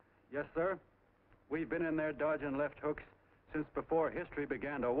 Yes, sir. We've been in there dodging left hooks since before history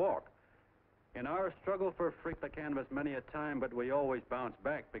began to walk. In our struggle for freedom, the canvas many a time, but we always bounce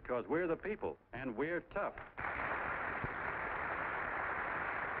back because we're the people, and we're tough.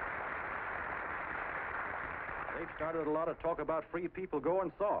 They've started a lot of talk about free people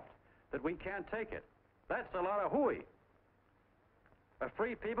going soft, that we can't take it. That's a lot of hooey. A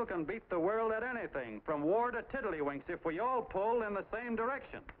free people can beat the world at anything, from war to tiddlywinks, if we all pull in the same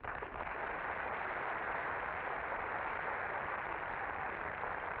direction.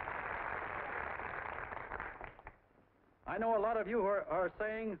 I know a lot of you are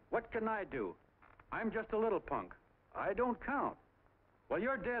saying, "What can I do? I'm just a little punk. I don't count." Well,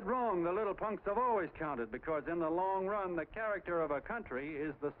 you're dead wrong. The little punks have always counted, because in the long run, the character of a country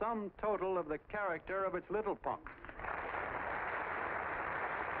is the sum total of the character of its little punks.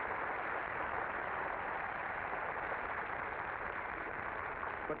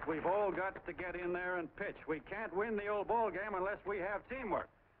 But we've all got to get in there and pitch. We can't win the old ball game unless we have teamwork.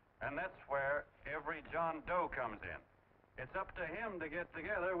 And that's where every John Doe comes in. It's up to him to get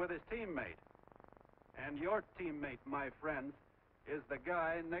together with his teammate. And your teammate, my friends, is the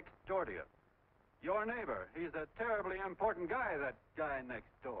guy next door to you. Your neighbor. He's a terribly important guy, that guy next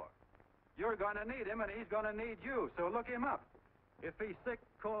door. You're going to need him, and he's going to need you, so look him up. If he's sick,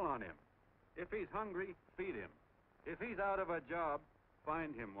 call on him. If he's hungry, feed him. If he's out of a job,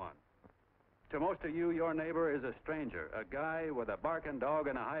 find him one. To most of you, your neighbor is a stranger, a guy with a barking dog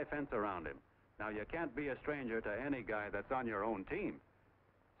and a high fence around him. Now, you can't be a stranger to any guy that's on your own team.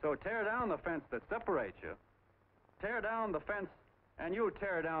 So tear down the fence that separates you. Tear down the fence, and you'll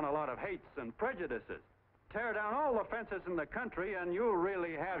tear down a lot of hates and prejudices. Tear down all the fences in the country, and you'll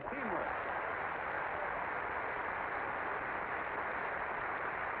really have teamwork.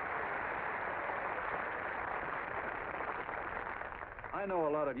 I know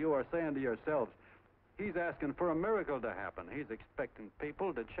a lot of you are saying to yourselves, "He's asking for a miracle to happen. He's expecting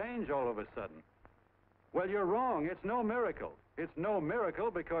people to change all of a sudden." Well, you're wrong. It's no miracle. It's no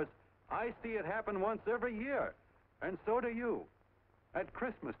miracle because I see it happen once every year, and so do you, at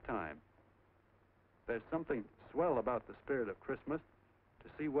Christmas time. There's something swell about the spirit of Christmas, to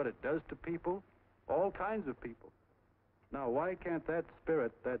see what it does to people, all kinds of people. Now, why can't that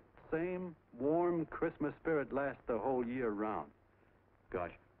spirit, that same warm Christmas spirit, last the whole year round?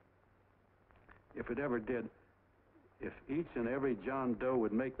 Gosh, if it ever did, if each and every John Doe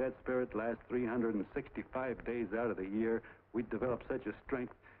would make that spirit last 365 days out of the year, we'd develop such a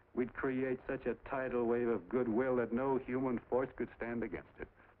strength, we'd create such a tidal wave of goodwill that no human force could stand against it.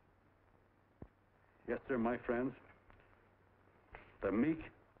 Yes, sir, my friends. The meek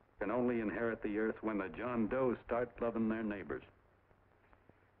can only inherit the earth when the John Does start loving their neighbors.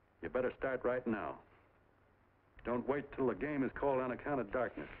 You better start right now. Don't wait till the game is called on account of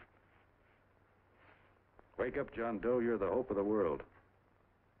darkness. Wake up, John Doe. You're the hope of the world.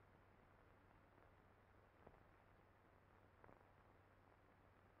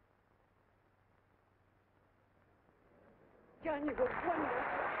 John, you go wonderful.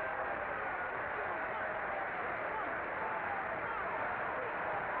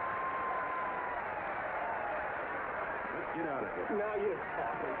 Let's get out of here. Now you're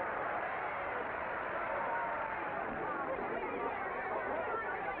talking.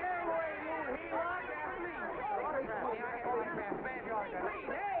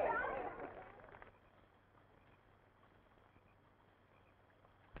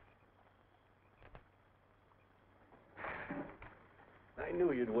 I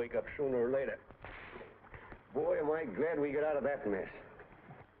knew you'd wake up sooner or later. Boy, am I glad we got out of that mess.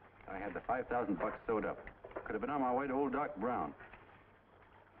 I had the $5,000 sewed up. Could have been on my way to old Doc Brown.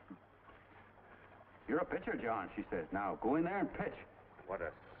 You're a pitcher, John, she says. Now, go in there and pitch. What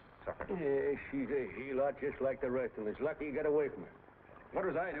a sucker. Yeah, she's a heel-out just like the rest of us. Lucky you got away from her. What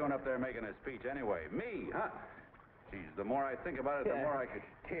was I doing up there making a speech anyway? Me, huh? Geez, the more I think about it, the more I could...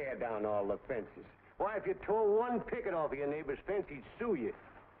 Tear down all the fences. Why, if you tore one picket off of your neighbor's fence, he'd sue you.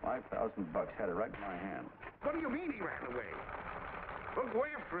 $5,000 had it right in my hand. What do you mean he ran away? Well, go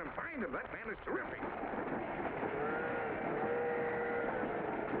after him. Find him. That man is terrific.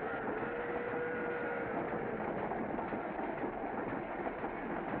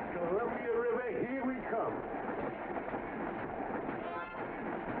 Columbia River, here we come.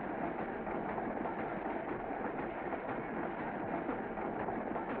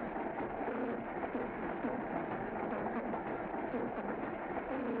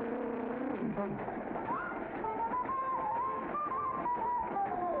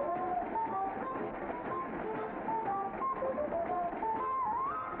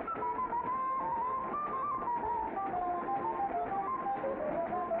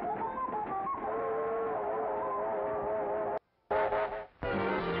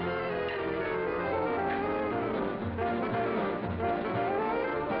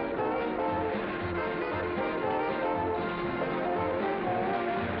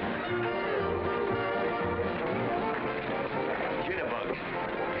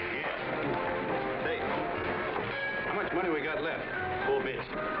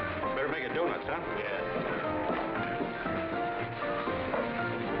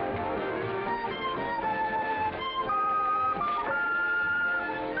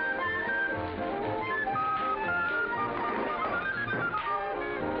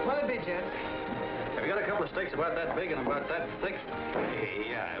 Steaks about that big and about that thick?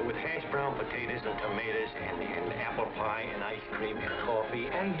 Yeah, with hash brown potatoes and tomatoes and apple pie and ice cream and coffee.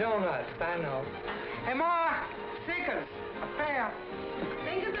 And donuts, I know. Hey, Ma, Seekers, a fair.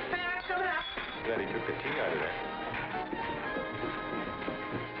 Think of the fair coming up. Glad he took the tea out of there.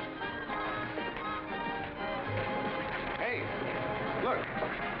 Hey, look.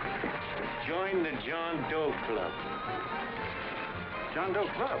 Join the John Doe Club. John Doe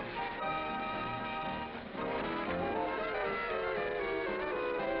Club?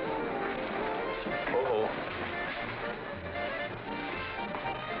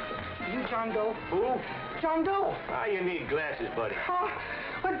 You John Doe? Who? John Doe. Ah, you need glasses, buddy. Oh,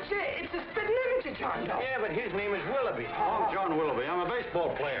 but it's a spitting image of John Doe. Yeah, but his name is Willoughby. Oh, I'm John Willoughby. I'm a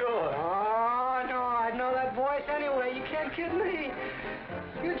baseball player. Sure. Oh, no, I'd know that voice anyway. You can't kid me.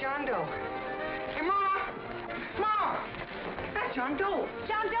 You John Doe. Hey, Ma! Ma! That's John Doe.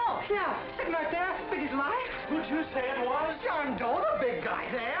 John Doe. Yeah, sitting right there, big as life. Who'd you say it was? John Doe, the big guy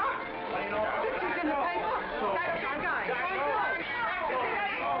there. Well, you know, Pictures in the paper. That's John guy. John Doe.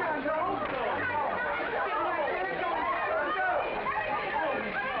 John Doe.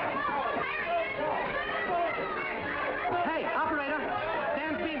 Hey, operator,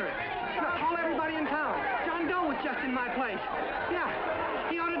 Dan Fenrick. Look, call everybody in town. John Doe was just in my place. Yeah,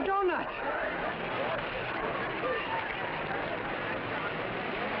 he ordered donuts.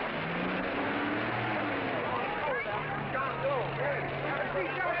 John Doe. See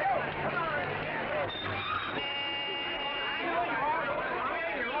John Doe. Come on.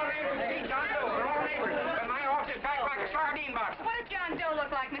 John Doe, we're all neighbors. But my office is packed like a sardine box. What does John Doe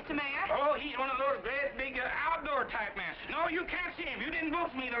look like, Mr. Mayor? Oh, he's one of those great big outdoor type men. No, you can't see him. You didn't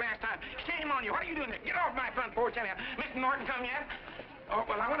vote for me the last time. Shame on you. What are you doing there? Get off my front porch anyhow. Mr. Norton come yet? Oh,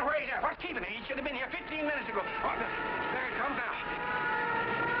 well, I wonder where he's at. What's keeping him? He should have been here 15 minutes ago. Oh, there he comes now.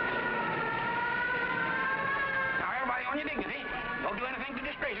 Now, everybody on your dignity. Don't do anything to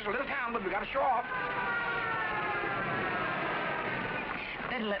disgrace us. A little town, but we got to show off.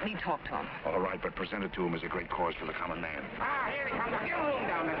 Better let me talk to him. All right, but present it to him as a great cause for the common man. Ah, here he comes. Now, give him room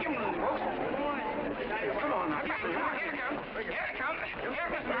down there. Give him room, folks. Come on, now. Come on, here he comes. Here he comes.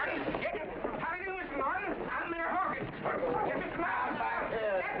 Here's Mr. Norton. How do you do, Mr. Norton? I'm Mayor Hawkins. Get Mr. Norton.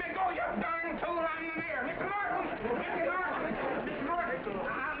 Let me go, you darn tool. I'm the mayor. Mr. Norton. Mr. Norton. Mr.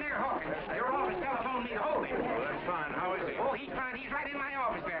 Norton. I'm Mayor Hawkins. Your office telephoned me to hold him. Well, that's fine. How is he? Oh, he's fine. He's right in my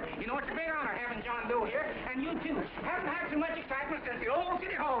office there. You know, it's a big honor having John Doe here, and you too. Haven't had so much excitement since the old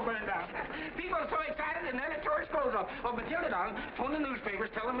City Hall burned down. People are so excited and nearly tore his clothes off. Oh, Matilda, darling, phone the newspapers,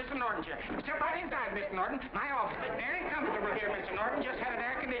 tell them Mr. Norton's here. Step right inside, Mr. Norton. My office. Very comfortable here, Mr. Norton. Just had it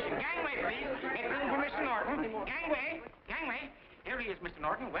air conditioned. Gangway, please. Make room for Mr. Norton. Gangway. Gangway. Here he is, Mr.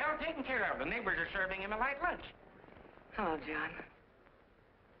 Norton. Well taken care of. The neighbors are serving him a light lunch. Hello, John.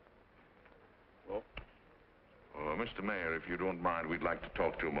 Well, Mr. Mayor, if you don't mind, we'd like to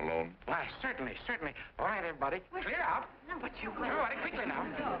talk to him alone. Why, certainly, certainly. All right, everybody. Clear out. No, but you will. Everybody, quickly now.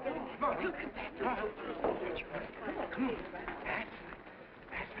 Come on. Look at that. Come on. Come on.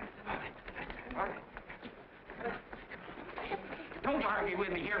 That's it. All right. Don't argue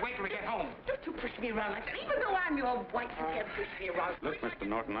with me here. Wait till we get home. Don't you push me around like that. Even though I'm your wife, you can't push me around. Look, Mr.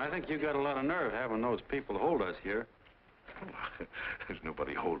 Norton, I think you got a lot of nerve having those people hold us here. There's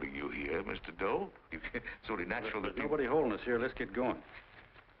nobody holding you here, Mr. Doe. It's only natural that There's nobody holding us here. Let's get going.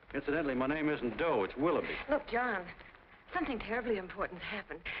 Incidentally, my name isn't Doe. It's Willoughby. Look, John, something terribly important's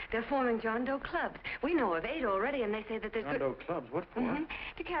happened. They're forming John Doe clubs. We know of 8 already, and they say that there's John Doe clubs? What for?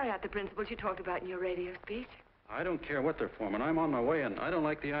 To carry out the principles you talked about in your radio speech. I don't care what they're forming. I'm on my way, and I don't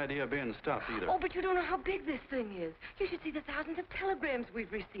like the idea of being stopped either. Oh, but you don't know how big this thing is. You should see the thousands of telegrams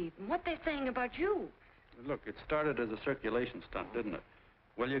we've received and what they're saying about you. Look, it started as a circulation stunt, didn't it?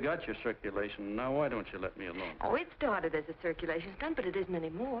 Well, you got your circulation. Now, why don't you let me alone? Oh, it started as a circulation stunt, but it isn't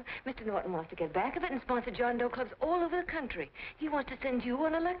anymore. Mr. Norton wants to get back of it and sponsor John Doe clubs all over the country. He wants to send you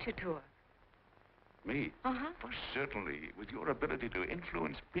on a lecture tour. Me? Uh-huh. Well, certainly. With your ability to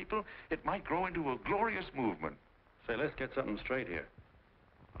influence people, it might grow into a glorious movement. Say, let's get something straight here.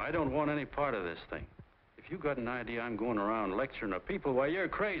 I don't want any part of this thing. If you got an idea I'm going around lecturing the people, why, you're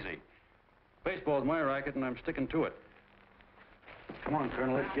crazy. Baseball's my racket, and I'm sticking to it. Come on,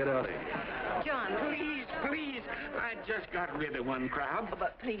 Colonel, let's get out of here. John, Please. I just got rid of one crowd.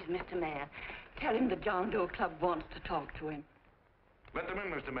 But please, Mr. Mayor, tell him the John Doe Club wants to talk to him. Let them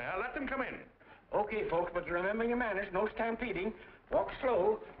in, Mr. Mayor. Let them come in. Okay, folks, but remember your manners. No stampeding. Walk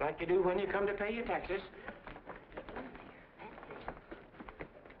slow, like you do when you come to pay your taxes.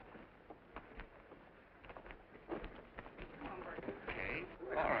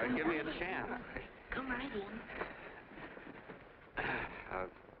 All right, give me a chance. come right in.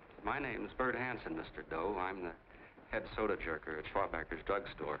 My name's Bert Hanson, Mr. Doe. I'm the head soda jerker at Schwabacker's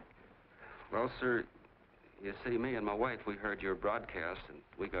drugstore. Well, sir, you see, me and my wife, we heard your broadcast, and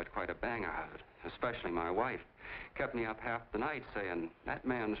we got quite a bang out of it. Especially my wife. Kept me up half the night saying, that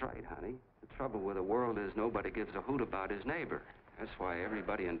man's right, honey. The trouble with the world is nobody gives a hoot about his neighbor. That's why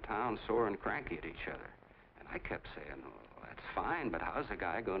everybody in town's sore and cranky at each other. And I kept saying, well, that's fine, but how's a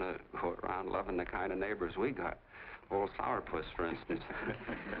guy going to go around loving the kind of neighbors we got? Old Sourpuss, for instance.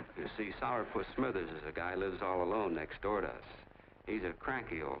 You see, Sourpuss Smithers is a guy who lives all alone next door to us. He's a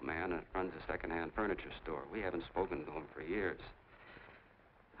cranky old man and runs a second-hand furniture store. We haven't spoken to him for years.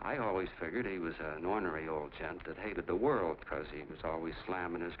 I always figured he was an ornery old gent that hated the world because he was always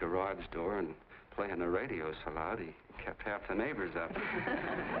slamming his garage door and playing the radio so loud he kept half the neighbors up.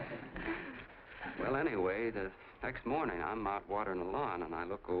 Well, anyway, the next morning I'm out watering the lawn and I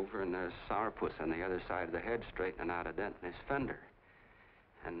look over and there's Sourpuss on the other side of the hedge straightening out a dent in his fender.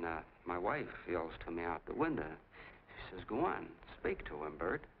 And my wife yells to me out the window. She says, go on, speak to him,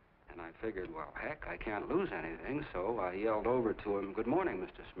 Bert. And I figured, well, heck, I can't lose anything, so I yelled over to him, good morning,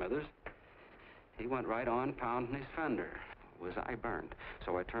 Mr. Smithers. He went right on pounding his fender. Was I burned?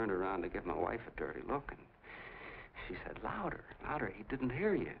 So I turned around to give my wife a dirty look, and she said, louder, louder, he didn't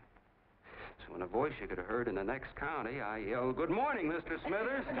hear you. So in a voice you could have heard in the next county, I yelled, good morning, Mr.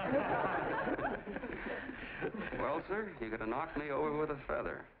 Smithers. Well, sir, you could have knocked me over with a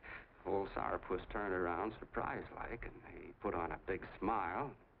feather. Old Sourpuss turned around surprised-like, and he put on a big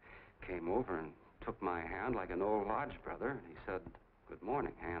smile, came over and took my hand like an old lodge brother, and he said, good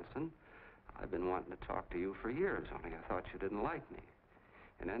morning, Hanson. I've been wanting to talk to you for years, only I thought you didn't like me.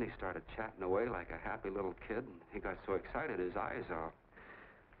 And then he started chatting away like a happy little kid, and he got so excited his eyes all...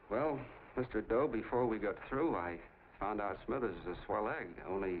 Well, Mr. Doe, before we got through, I found out Smithers is a swell egg,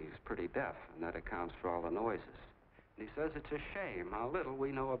 only he's pretty deaf, and that accounts for all the noises. And he says it's a shame how little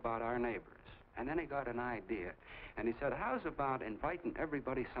we know about our neighbors. And then he got an idea, and he said, how's about inviting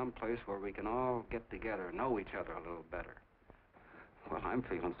everybody someplace where we can all get together and know each other a little better? Well, I'm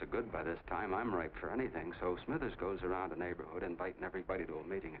feeling so good by this time, I'm ripe for anything, so Smithers goes around the neighborhood inviting everybody to a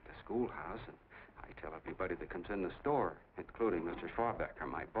meeting at the schoolhouse, and I tell everybody that comes in the store, including Mr. Schwabacker,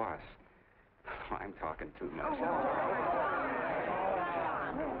 my boss. I'm talking too much.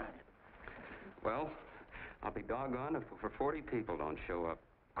 Well, I'll be doggone if over 40 people don't show up.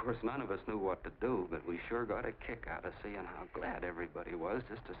 Of course, none of us knew what to do, but we sure got a kick out of seeing how glad everybody was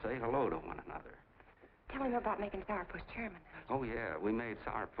just to say hello to one another. Tell him about making Sourpuss chairman. Oh, yeah, we made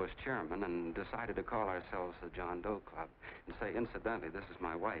Sourpuss chairman and decided to call ourselves the John Doe Club. And say, incidentally, this is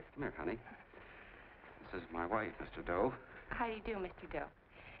my wife. Come here, honey. This is my wife, Mr. Doe. How do you do, Mr. Doe?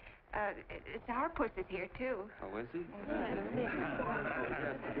 It's our puss is here, too. Oh, is he?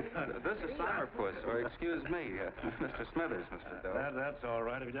 This is Sourpuss, or excuse me, Mr. Smithers, Mr. Doe. That's all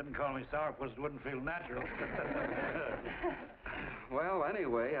right. If you didn't call me Sourpuss, it wouldn't feel natural. Well,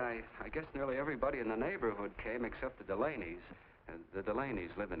 anyway, I guess nearly everybody in the neighborhood came except the Delaney's. The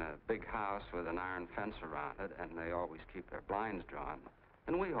Delaney's live in a big house with an iron fence around it, and they always keep their blinds drawn.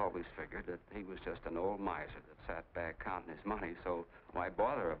 And we always figured that he was just an old miser that sat back counting his money, so why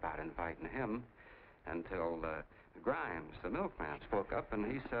bother about inviting him? Until Grimes, the milkman, spoke up, and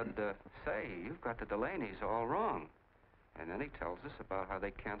he said, say, you've got the Delaney's all wrong. And then he tells us about how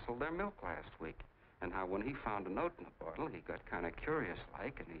they canceled their milk last week, and how when he found a note in the bottle, he got kind of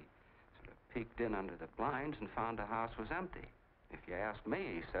curious-like, and he sort of peeked in under the blinds and found the house was empty. If you ask me,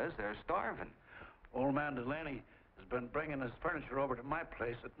 he says, they're starving. Old man Delaney has been bringing his furniture over to my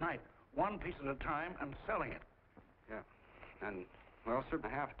place at night, one piece at a time, and selling it. Yeah. And, well, sir, a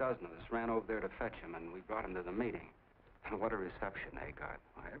half dozen of us ran over there to fetch him, and we brought him to the meeting. And what a reception they got.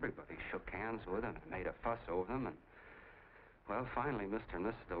 Why, everybody shook hands with him and made a fuss over him, and, well, finally, Mr. and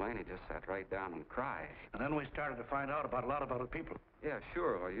Mrs. Delaney just sat right down and cried. And then we started to find out about a lot of other people. Yeah,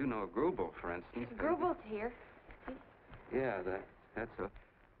 sure. Well, you know Grubel, for instance. Grubel's here. Yeah, that's a...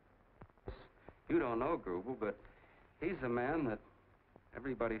 You don't know Grubel, but he's the man that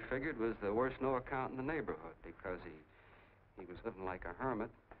everybody figured was the worst no-account in the neighborhood because he was living like a hermit,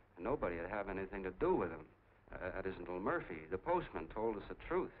 and nobody would have anything to do with him. That isn't Little Murphy. The postman told us the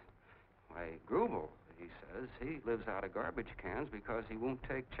truth. Why, Grubel, he says, he lives out of garbage cans because he won't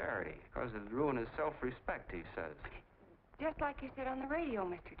take charity, because it'd ruin his self-respect, he says. Just like you said on the radio,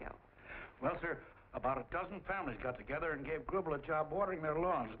 Mr. Doe. Well, sir, about a dozen families got together and gave Grubel a job watering their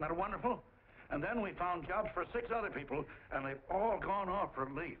lawns. Isn't that wonderful? And then we found jobs for 6 other people, and they've all gone off for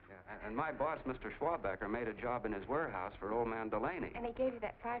leave. Yeah, and my boss, Mr. Schwabecker, made a job in his warehouse for old man Delaney. And he gave you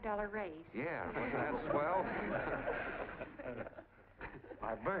that $5 raise. Yeah, wasn't that swell?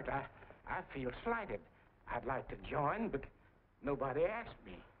 Why, Bert, I feel slighted. I'd like to join, but nobody asked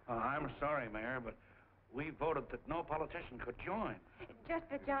me. I'm sorry, Mayor, but we voted that no politician could join. Just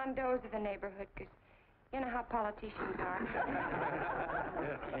the John Does of the neighborhood, because you know how politicians are.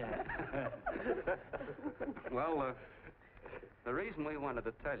 Well, the reason we wanted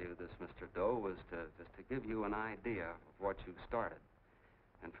to tell you this, Mr. Doe, was to give you an idea of what you've started.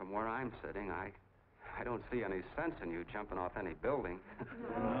 And from where I'm sitting, I don't see any sense in you jumping off any building.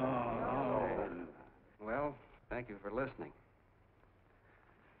 No. Well, thank you for listening.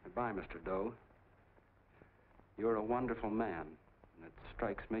 Goodbye, Mr. Doe. You're a wonderful man. And it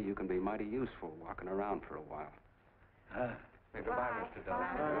strikes me you can be mighty useful walking around for a while. Goodbye, Mr. Doe.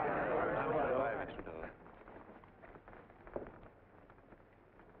 Goodbye, Mr. Doe.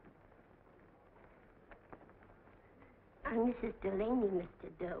 I'm Mrs. Delaney, Mr.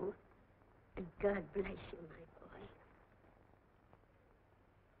 Doe. And God bless you, my boy.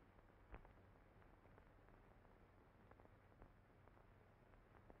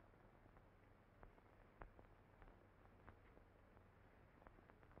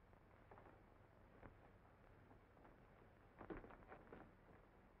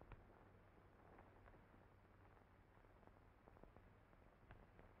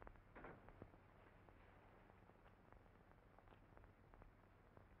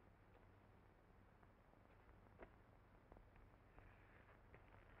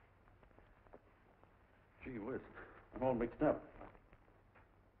 Gee whiz, I'm all mixed up.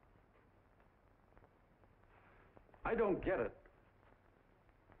 I don't get it.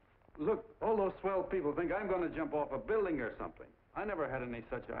 Look, all those swell people think I'm going to jump off a building or something. I never had any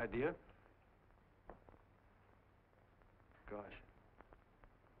such idea. Gosh.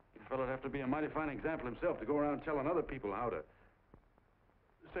 The fellow'd have to be a mighty fine example himself to go around telling other people how to...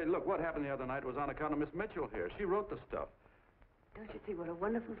 Say, look, what happened the other night was on account of Miss Mitchell here. She wrote the stuff. Don't you see what a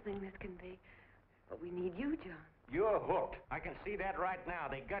wonderful thing this can be? But we need you, John. You're hooked. I can see that right now.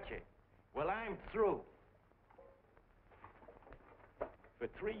 They got you. Well, I'm through. For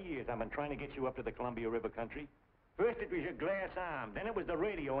 3 years, I've been trying to get you up to the Columbia River country. First it was your glass arm, then it was the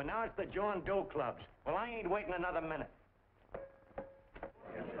radio, and now it's the John Doe clubs. Well, I ain't waiting another minute.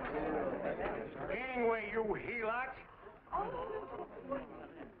 Gangway, you helots!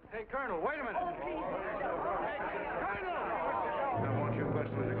 Hey, Colonel, wait a minute. I want you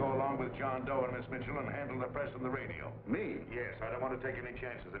personally to go along with John Doe and Miss Mitchell and handle the press and the radio. Me? Yes, I don't want to take any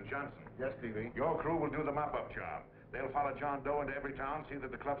chances. And Johnson. Yes, Stevie. Your crew will do the mop-up job. They'll follow John Doe into every town, see that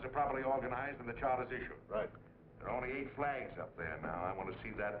the clubs are properly organized and the charters issued. Right. There are only 8 flags up there now. I want to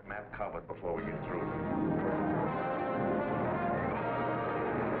see that map covered before we get through.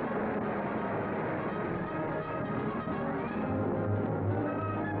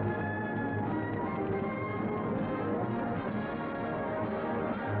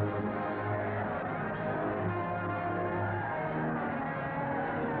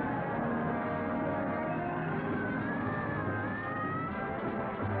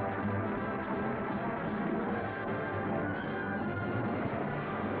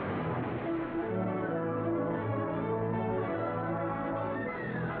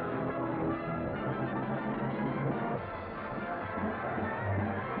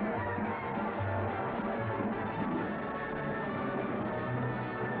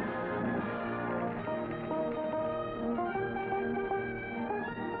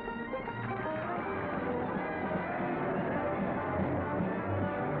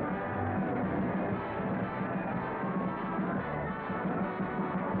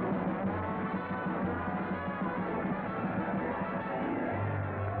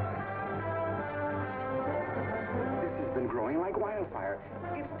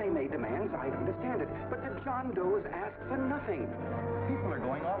 If they made demands, I'd understand it. But the John Does ask for nothing. People are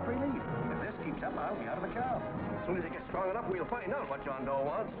going off relief. If this keeps up, I'll be out of a job. As soon as it gets strong enough, we'll find out what John Doe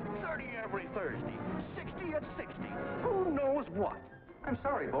wants. 30 every Thursday. 60 at 60. Who knows what? I'm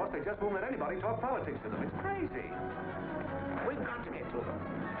sorry, boss. They just won't let anybody talk politics to them. It's crazy. We've got to get to them.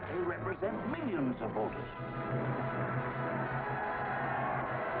 They represent millions of voters.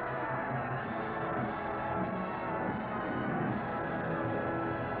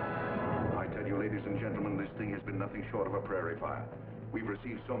 I tell you, ladies and gentlemen, this thing has been nothing short of a prairie fire. We've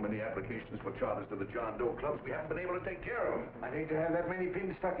received so many applications for charters to the John Doe clubs, we haven't been able to take care of them. I'd hate to have that many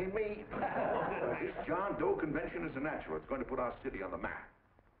pins stuck in me. This John Doe convention is a natural. It's going to put our city on the map.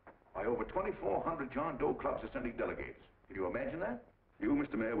 By over 2,400 John Doe clubs are sending delegates. Can you imagine that? You,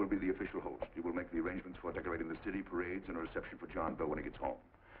 Mr. Mayor, will be the official host. You will make the arrangements for decorating the city, parades, and a reception for John Doe when he gets home.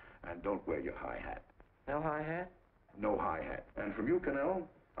 And don't wear your high hat. No high hat? No high hat. And from you, Connell,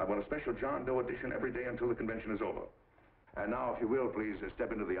 I want a special John Doe edition every day until the convention is over. And now, if you will, please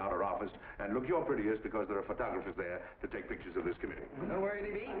step into the outer office and look your prettiest because there are photographers there to take pictures of this committee. Don't worry,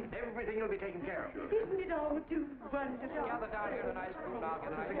 Libby. Everything will be taken care of. Isn't it all too wonderful? Gather down here in a nice group now.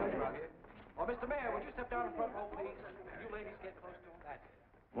 Get a nice rug here. Oh, Mr. Mayor, would you step down in front row, please? You ladies get close to him. That's it.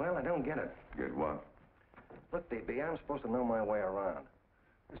 Well, I don't get it. Get what? Look, DB, I'm supposed to know my way around.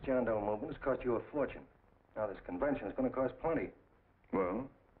 This John Doe movement has cost you a fortune. Now, this convention is going to cost plenty. Well?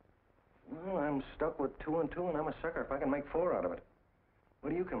 Well, I'm stuck with 2 and 2, and I'm a sucker if I can make 4 out of it.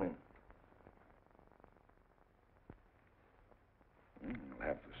 Where do you come in? I'll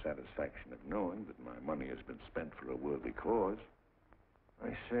have the satisfaction of knowing that my money has been spent for a worthy cause. I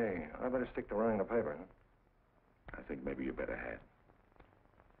see. I better stick to running the paper, huh? I think maybe you better have.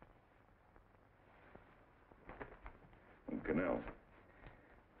 And Connell,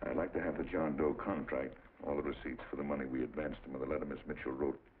 I'd like to have the John Doe contract, all the receipts for the money we advanced him with the letter Miss Mitchell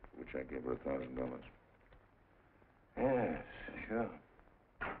wrote, which I gave her $1,000. Yes, sure.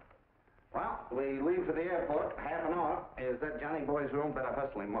 Well, we leave for the airport. Half an hour. Is that Johnny boy's room? Better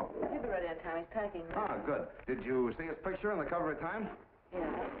hustle him up. He'll be ready on time. He's packing. Ah, good. Did you see his picture on the cover of Time?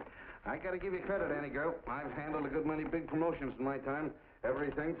 Yeah. I gotta give you credit, Annie girl. I've handled a good many big promotions in my time.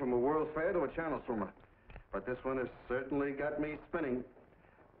 Everything from a World Fair to a channel swimmer. But this one has certainly got me spinning.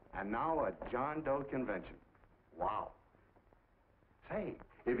 And now a John Doe convention. Wow. Say,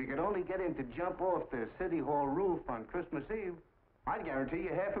 if you could only get him to jump off the City Hall roof on Christmas Eve, I'd guarantee you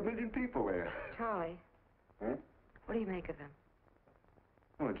 500,000 people there. Charlie. Huh? What do you make of him?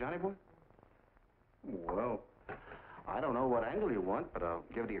 Oh, Johnny boy? Well, I don't know what angle you want, but I'll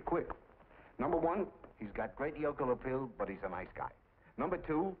give it to you quick. Number 1, he's got great yokel appeal, but he's a nice guy. Number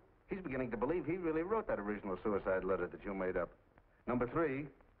 2, he's beginning to believe he really wrote that original suicide letter that you made up. Number 3,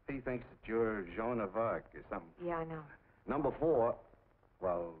 he thinks that you're Joan of Arc or something. Yeah, I know. Number 4,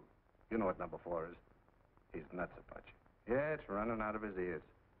 well, you know what number 4 is. He's nuts about you. Yeah, it's running out of his ears.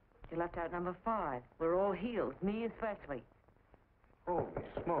 You left out number 5. We're all healed, me especially. Holy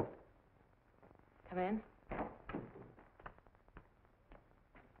smoke. Come in.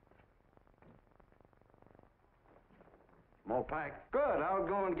 Small pack. Good. I'll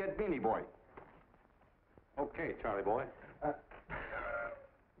go and get Beanie Boy. Okay, Charlie boy.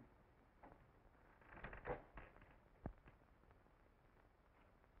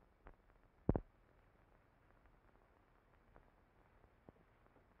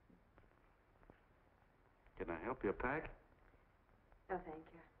 Can I help you pack? No, thank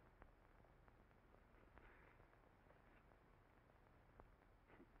you.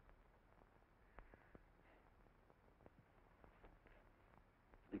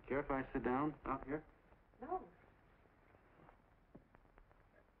 You care if I sit down out here? No.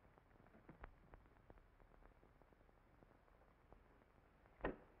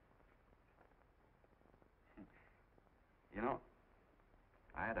 You know,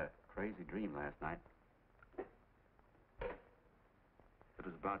 I had a crazy dream last night. It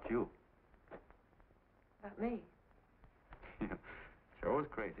was about you. About me? Sure was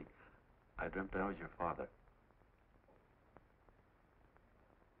crazy. I dreamt I was your father.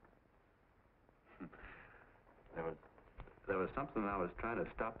 There was something I was trying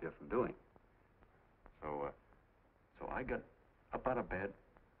to stop you from doing. So I got up out of bed,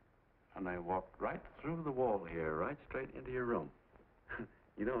 and I walked right through the wall here, right straight into your room.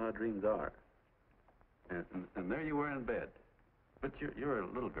 You know how dreams are. And there you were in bed. But you're a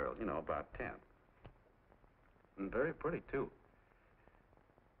little girl, you know, about 10. And very pretty, too.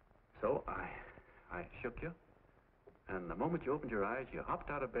 So I shook you, and the moment you opened your eyes, you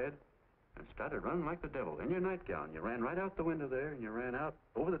hopped out of bed and started running like the devil in your nightgown. You ran right out the window there, and you ran out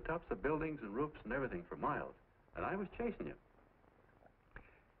over the tops of buildings and roofs and everything for miles. And I was chasing you.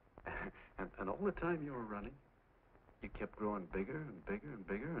 And all the time you were running, you kept growing bigger and bigger and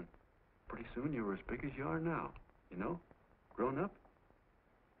bigger, and pretty soon you were as big as you are now, you know, grown up.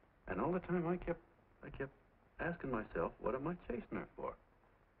 And all the time I kept asking myself, what am I chasing her for?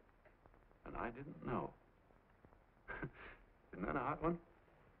 And I didn't know. Isn't that a hot one?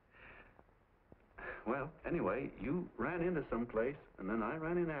 Well, anyway, you ran into some place, and then I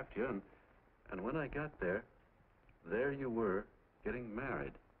ran in after you, and when I got there, there you were, getting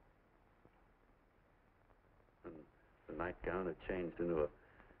married. And the nightgown had changed into a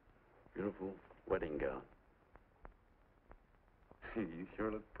beautiful wedding gown. You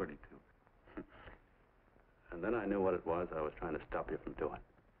sure look pretty, too. And then I knew what it was I was trying to stop you from doing.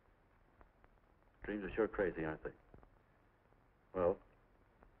 Dreams are sure crazy, aren't they? Well,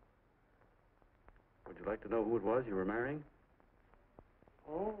 would you like to know who it was you were marrying?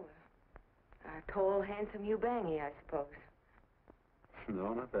 Oh, a tall, handsome Eubangy, I suppose.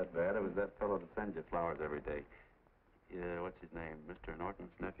 No, not that bad. It was that fellow that sends you flowers every day. What's his name? Mr. Norton's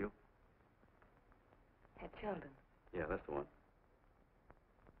nephew? Ed Sheldon. Yeah, that's the one.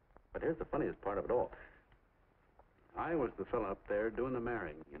 But here's the funniest part of it all. I was the fellow up there doing the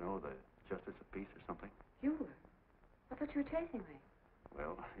marrying, you know, the justice of peace or something. You were? I thought you were chasing me.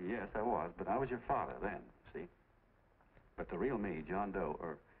 Well, yes, I was, but I was your father then, see? But the real me, John Doe,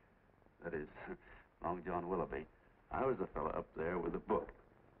 or that is, Long John Willoughby, I was the fellow up there with the book.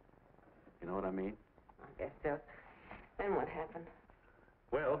 You know what I mean? I guess so. Then what happened?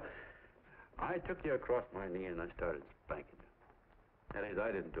 Well, I took you across my knee and I started spanking you. That is,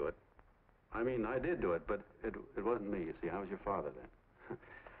 I didn't do it. I mean, I did do it, but it wasn't me, you see. I was your father then.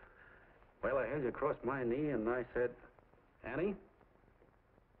 Well, I held you across my knee and I said, Annie,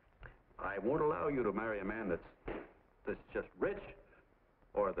 I won't allow you to marry a man that's just rich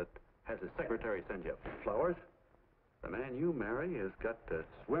or that has his secretary send you flowers. The man you marry has got to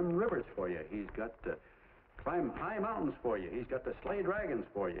swim rivers for you. He's got to climb high mountains for you. He's got to slay dragons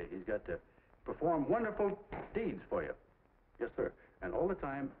for you. He's got to perform wonderful deeds for you. Yes, sir. And all the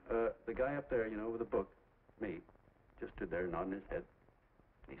time, the guy up there, you know, with the book, me, just stood there nodding his head.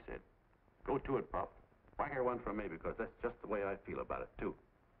 He said, go to it, Pop. Whack her one from me, because that's just the way I feel about it, too.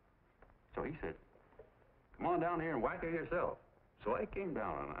 So he said, come on down here and whack her yourself. So I came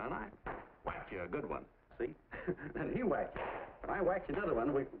down, and I whacked you a good one, see? And he whacked you. And I whacked you another one,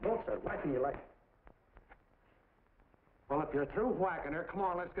 and we both started whacking you like... Well, if you're through whacking her, come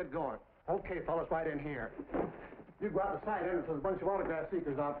on, let's get going. Okay, fellas, right in here. You go out the side entrance, there's a bunch of autograph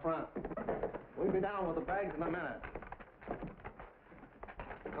seekers out front. We'll be down with the bags in a minute.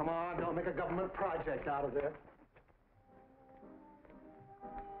 Come on, don't make a government project out of this.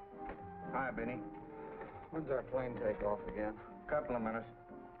 Hi, Benny. When's our plane take off again? Couple of minutes.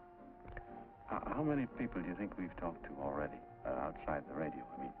 How many people do you think we've talked to already, outside the radio,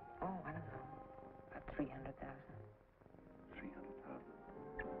 I mean? Oh, I don't know. About 300,000.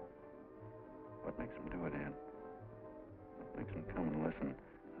 300,000. What makes them do it, Ann? What makes them come and listen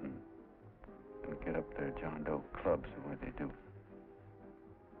and get up their John Doe clubs the way they do?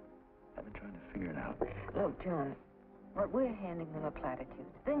 I've been trying to figure it out. Look, John, what we're handing them are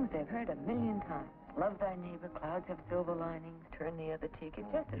platitudes. Things they've heard 1,000,000 times. Love thy neighbor, clouds have silver linings, turn the other cheek.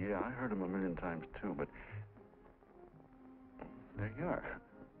 It's just Yeah, I heard them 1,000,000 times, too, but there you are.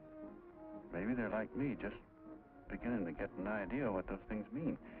 Maybe they're like me, just beginning to get an idea of what those things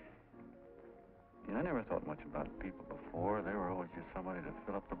mean. You know, I never thought much about people before. They were always just somebody to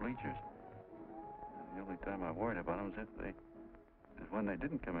fill up the bleachers. And the only time I worried about them is when they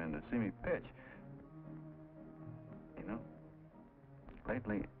didn't come in to see me pitch. You know,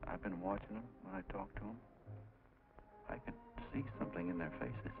 lately I've been watching them when I talk to them. I could see something in their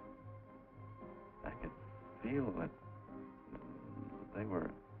faces. I could feel that they were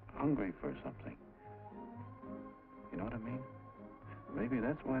hungry for something. You know what I mean? Maybe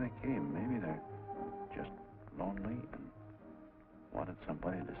that's why they came. Maybe they're just lonely and wanted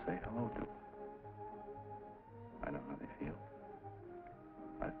somebody to say hello to. I know how they feel.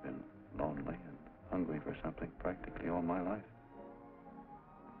 I've been lonely and hungry for something practically all my life.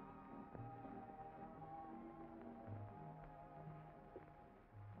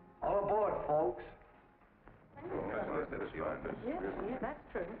 All aboard, folks. That's behind us. Yeah,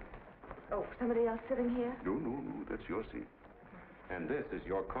 that's true. Oh, somebody else sitting here? No, that's your seat. And this is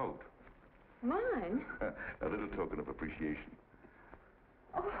your coat. Mine? A little token of appreciation.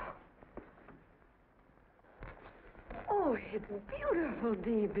 Oh, it's beautiful,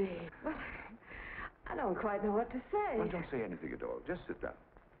 D.B. Well, I don't quite know what to say. Well, don't say anything at all. Just sit down.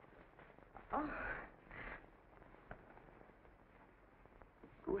 Oh.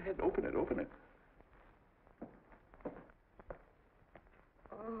 Go ahead, open it.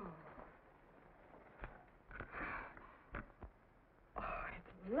 Oh.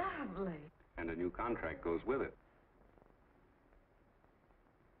 Lovely. And a new contract goes with it.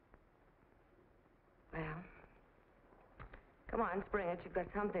 Well, come on, spring it. You've got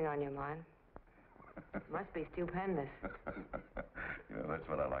something on your mind. Must be stupendous. You know, that's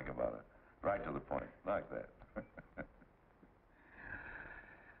what I like about it. Right to the point. Like that.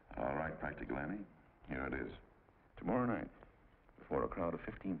 All right, Practical Annie. Here it is. Tomorrow night, before a crowd of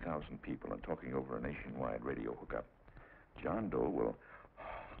 15,000 people and talking over a nationwide radio hookup, John Doe will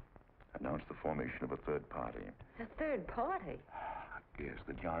announce the formation of a third party. A third party? Yes,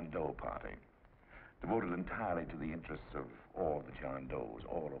 the John Doe Party. Devoted entirely to the interests of all the John Does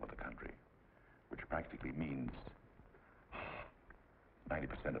all over the country, which practically means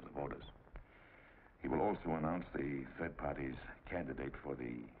 90% of the voters. He will also announce the third party's candidate for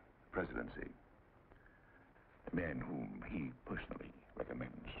the presidency. A man whom he personally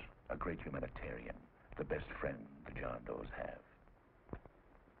recommends, a great humanitarian, the best friend the John Does have.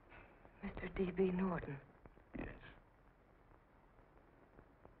 Mr. D.B. Norton. Yes.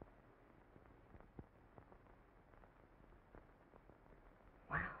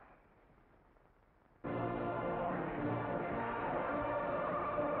 Wow.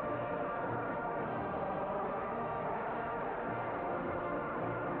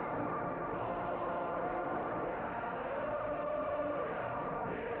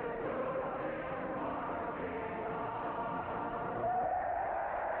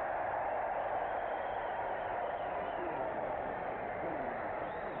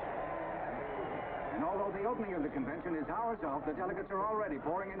 And although the opening of the convention is hours off, the delegates are already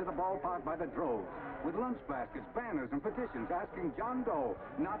pouring into the ballpark by the droves, with lunch baskets, banners, and petitions asking John Doe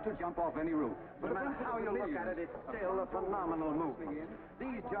not to jump off any roof. No matter how you look at it, it's still a phenomenal movement.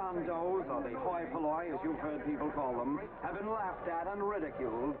 These John Does, or the hoi polloi, as you've heard people call them, have been laughed at and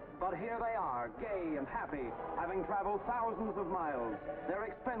ridiculed, but here they are, gay and happy, having traveled thousands of miles, their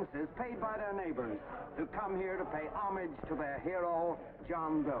expenses paid by their neighbors, to come here to pay homage to their hero,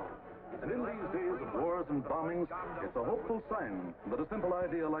 John Doe. And in these days of wars and bombings, it's a hopeful sign that a simple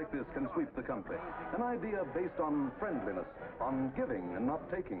idea like this can sweep the country. An idea based on friendliness, on giving and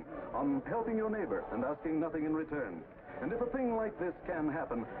not taking, on helping your neighbor and asking nothing in return. And if a thing like this can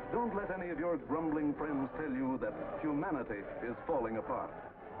happen, don't let any of your grumbling friends tell you that humanity is falling apart.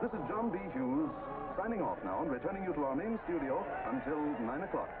 This is John B. Hughes, signing off now and returning you to our main studio until 9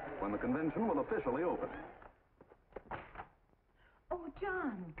 o'clock, when the convention will officially open. Oh,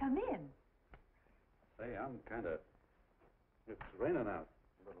 John, come in. Say, it's raining out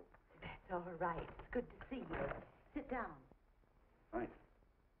a little. That's all right. It's good to see you. Sit down. Thanks.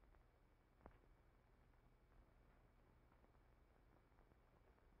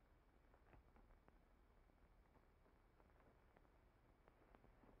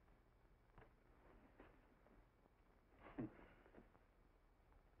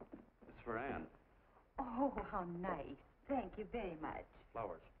 It's for Anne. Oh, how nice. Thank you very much.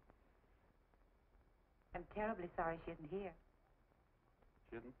 Flowers. I'm terribly sorry she isn't here.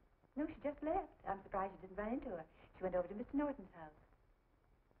 She isn't? No, she just left. I'm surprised you didn't run into her. She went over to Mr. Norton's house.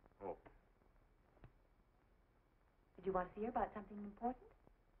 Oh. Did you want to see her about something important?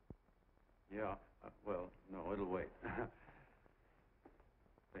 Yeah. Well, no, it'll wait.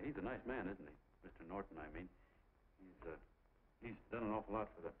 Say, he's a nice man, isn't he? Mr. Norton, I mean. He's done an awful lot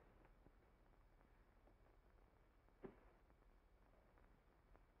for the...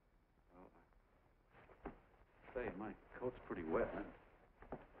 Say, my coat's pretty wet.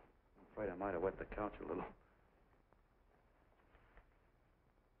 I'm afraid I might have wet the couch a little.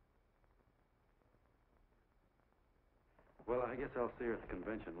 Well, I guess I'll see her at the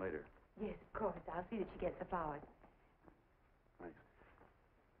convention later. Yes, of course. I'll see that she gets the flowers. Thanks.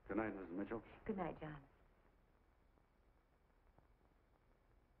 Good night, Mrs. Mitchell. Good night, John.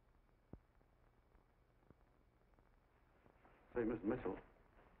 Say, Miss Mitchell,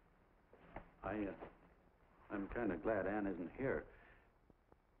 I'm kind of glad Anne isn't here.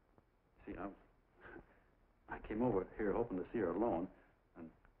 See, I came over here hoping to see her alone, and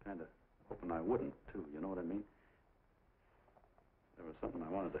kind of hoping I wouldn't, too, you know what I mean? There was something I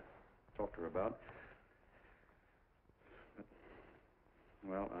wanted to talk to her about. But,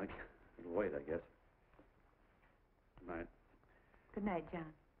 well, it'll wait, I guess. Good night. Good night,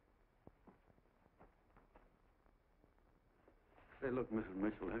 John. Say, look, Mrs.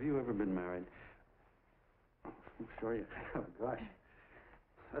 Mitchell, have you ever been married? Oh, I'm sure you have. Gosh,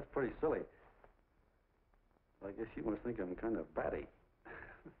 that's pretty silly. I guess you must think I'm kind of batty.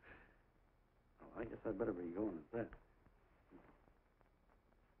 Well, I guess I'd better be going at that.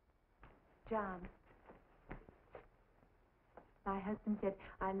 John, my husband said,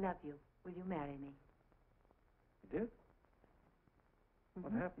 I love you. Will you marry me? You did?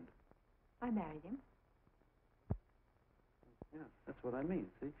 What happened? I married him. Yeah, that's what I mean,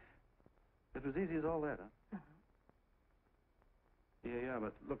 see? It was easy as all that, huh? Yeah,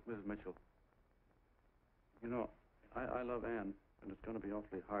 but look, Mrs. Mitchell. You know, I love Anne, and it's going to be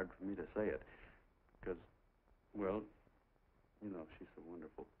awfully hard for me to say it. Because, well, you know, she's so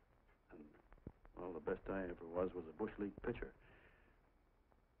wonderful. And all the best I ever was a Bush League pitcher.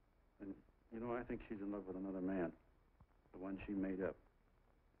 And, you know, I think she's in love with another man. The one she made up.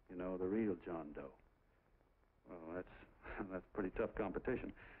 You know, the real John Doe. Well, that's pretty tough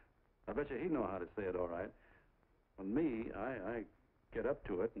competition. I bet you he'd know how to say it all right. With me, I get up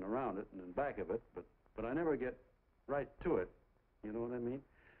to it and around it and in back of it, but I never get right to it. You know what I mean?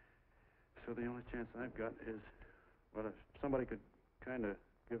 So the only chance I've got is, well, if somebody could kind of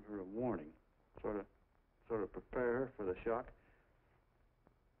give her a warning, sort of prepare her for the shock.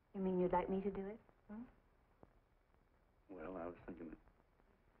 You mean you'd like me to do it? Hmm? Well, I was thinking that,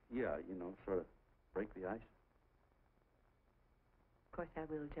 yeah, you know, sort of break the ice. Of course I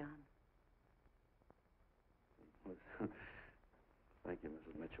will, John. Thank you,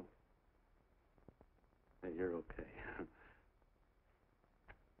 Mrs. Mitchell. Hey, you're okay.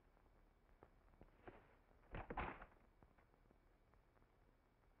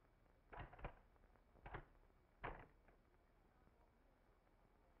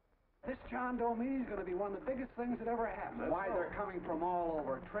 This John Doe meeting is going to be one of the biggest things that ever happened. Why, they're coming from all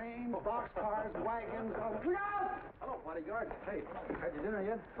over. Trains, boxcars, wagons. Look out! Hello, bodyguard. Hey, had your dinner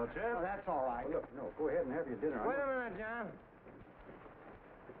yet? Not yet. Oh, that's all right. Look, no, go ahead and have your dinner. Wait a minute, John.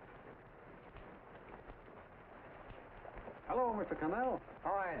 Hello, Mr. Connell.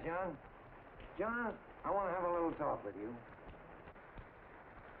 All right, John. John, I want to have a little talk with you.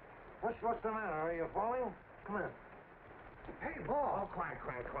 What's the matter? Are you falling? Come in. Hey, boss. Oh, quiet.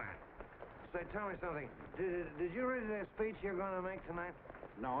 Say, tell me something. Did you read the speech you're going to make tonight?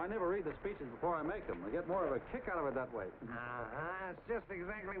 No, I never read the speeches before I make them. I get more of a kick out of it that way. Uh-huh. It's just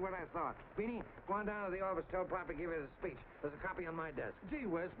exactly what I thought. Beanie, go on down to the office, tell Pop to give you the speech. There's a copy on my desk. Gee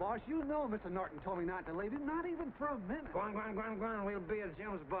whiz, boss, you know Mr. Norton told me not to leave him, not even for a minute. Go on. We'll be at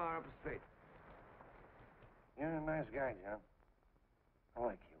Jim's bar up the street. You're a nice guy, John.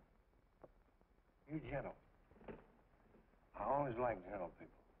 I like you. You're gentle. I always like gentle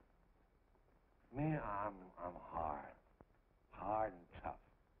people. Me, I'm hard. Hard and tough.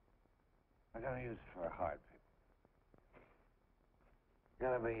 I gotta use it for hard people.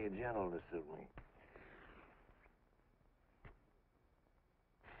 Gotta be gentle to suit me.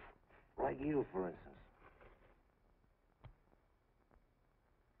 Like you, for instance.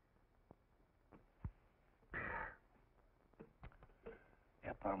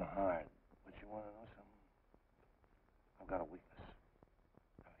 Yep, I'm hard. But you want to know something? I've got a weakness.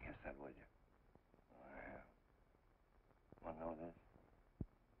 I guess that, would you? I have. Want to know this?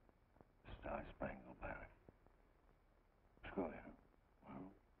 Star-Spangled Banner. Screw you. Well,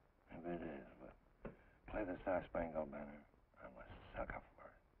 maybe it is, but play the Star-Spangled Banner. I'm a sucker for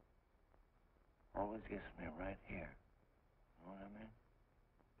it. Always gets me right here. Know what I mean?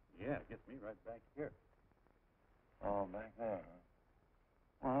 Yeah, it gets me right back here. Oh, back there, huh?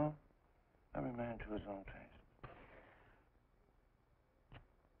 Well, every man to his own taste.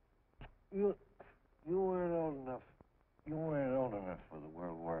 You weren't old enough. You weren't old enough for the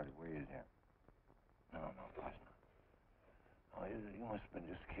World War, were you, Jim? No, of course not. Oh, you must have been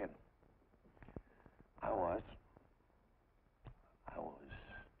just kidding. I was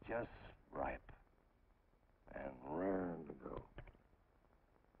just ripe and raring to go.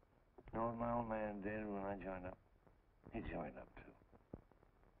 You know what my old man did when I joined up? He joined up, too.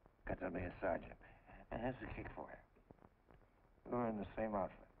 Got to be a sergeant. And that's a kick for you. We were in the same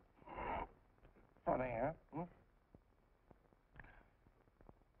outfit. Funny, huh? Hmm?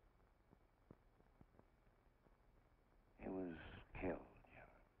 He was killed,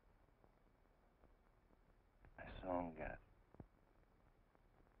 John. I saw him get it.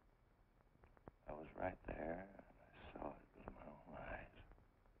 I was right there, and I saw it with my own eyes.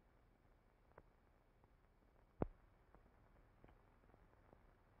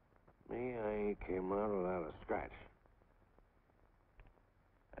 Me, I came out without a scratch.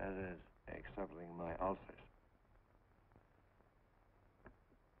 That is, excepting my ulcers.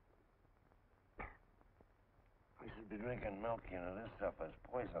 We should be drinking milk, you know. This stuff is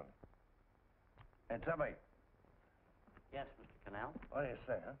poison. Hey, Tubby. Yes, Mr. Connell? What do you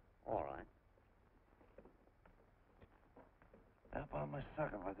say, huh? All right. Yep, I'm a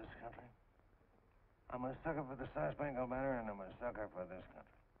sucker for this country. I'm a sucker for the Star-Spangled Banner, and I'm a sucker for this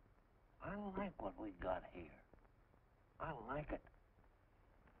country. I like what we got here. I like it.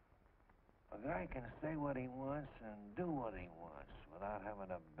 A guy can say what he wants and do what he wants without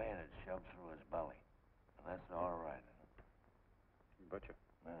having a bandage shoved through his belly. And that's all right. You betcha.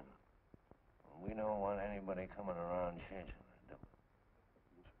 Man, we don't want anybody coming around changing it, do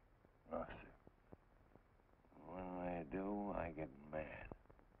we? No, sir. When they do, I get mad.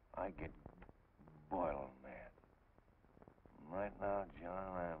 I get boiling mad. Right now,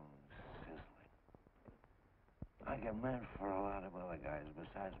 John, I'm sizzling. I get mad for a lot of other guys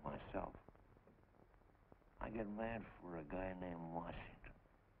besides myself. I get mad for a guy named Washington,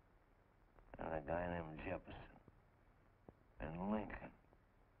 and a guy named Jefferson, and Lincoln.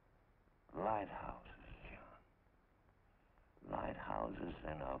 Lighthouses, John. Lighthouses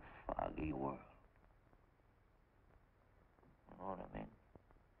in a foggy world. You know what I mean?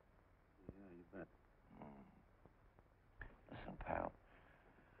 Yeah, you bet. Listen, pal.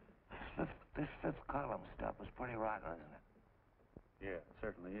 This fifth column stuff is pretty rotten, isn't it? Yeah, it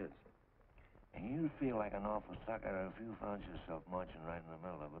certainly is. And you'd feel like an awful sucker if you found yourself marching right in the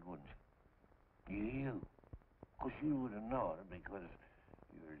middle of it, wouldn't you? You. Of course, you would have known it because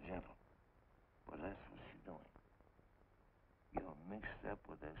you're gentle. But that's what you're doing. You're mixed up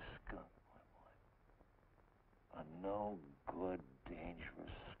with a skunk, my boy. A no-good,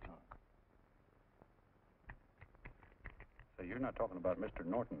 dangerous skunk. So you're not talking about Mr.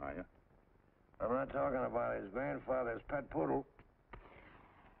 Norton, are you? I'm not talking about his grandfather's pet poodle.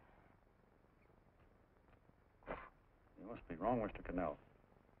 You must be wrong, Mr. Connell.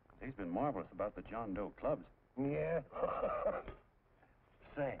 He's been marvelous about the John Doe clubs. Yeah?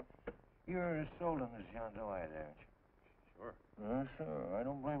 Say, you're as sold on this John Doe idea, aren't you? Sure. Sure. I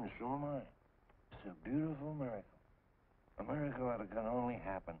don't blame you. So am I. It's a beautiful miracle. A miracle that can only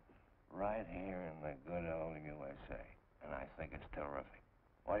happen right here in the good old USA. And I think it's terrific.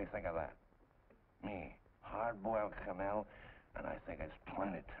 What do you think of that? Me, hard-boiled Connell, and I think it's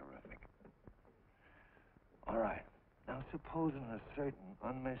plenty terrific. All right. Now, supposing a certain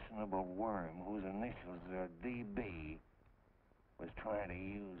unmentionable worm whose initials are DB was trying to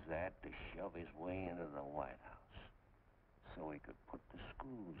use that to shove his way into the White House so he could put the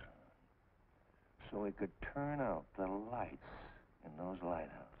screws on, so he could turn out the lights in those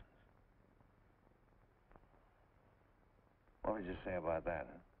lighthouses. What would you say about that,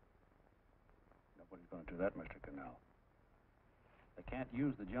 huh? Nobody's going to do that, Mr. Connell. They can't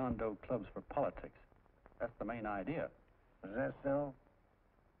use the John Doe clubs for politics. That's the main idea. Is that so?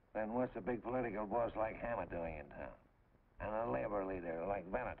 Then what's a big political boss like Hammer doing in town? And a labor leader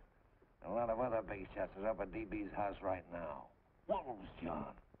like Bennett? And a lot of other big shots are up at DB's house right now. Wolves,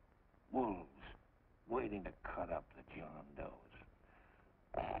 John. Wolves. Waiting to cut up the John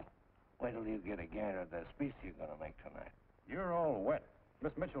Does. Wait till you get a gander at the speech you're going to make tonight. You're all wet.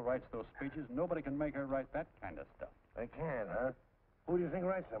 Miss Mitchell writes those speeches. Nobody can make her write that kind of stuff. They can't, huh? Who do you think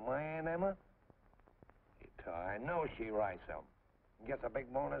writes them? My Aunt Emma? I know she writes them. And gets a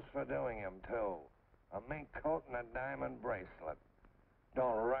big bonus for doing them, too. A mink coat and a diamond bracelet.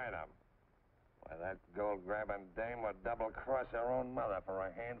 Don't write them. Why, that gold-grabbing dame would double-cross her own mother for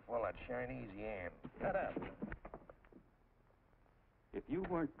a handful of Chinese yams. Shut up. If you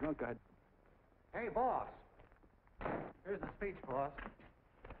weren't drunk, I'd... Hey, boss. Here's the speech, boss.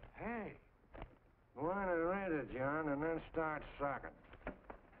 Hey. Go on and read it, John, and then start socking.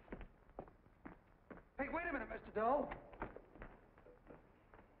 Hey, wait a minute, Mr. Doe.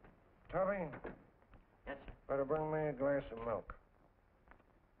 Tubby? Yes, sir. Better bring me a glass of milk.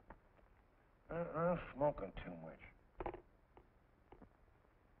 I'm smoking too much.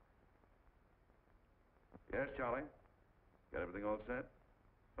 Yes, Charlie? Got everything all set?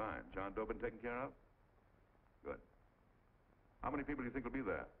 Fine. John Doe been taken care of? Good. How many people do you think will be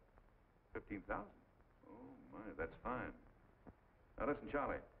there? 15,000? Oh, my, that's fine. Now, listen,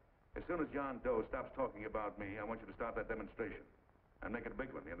 Charlie. As soon as John Doe stops talking about me, I want you to start that demonstration. And make it a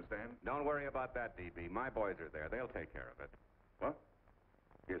big one, you understand? Don't worry about that, DB. My boys are there. They'll take care of it. What?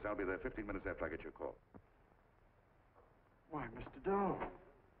 Yes, I'll be there 15 minutes after I get your call. Why, Mr. Doe.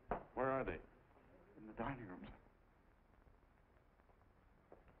 Where are they? In the dining room.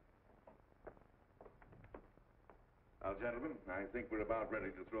 Now, gentlemen, I think we're about ready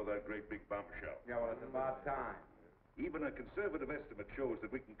to throw that great big bombshell. Yeah, well, it's about time. Even a conservative estimate shows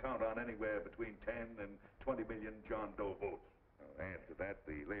that we can count on anywhere between 10 and 20 million John Doe votes. Now, add to that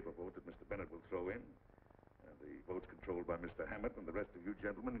the labor vote that Mr. Bennett will throw in, and the votes controlled by Mr. Hammett and the rest of you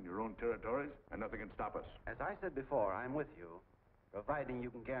gentlemen in your own territories, and nothing can stop us. As I said before, I'm with you, providing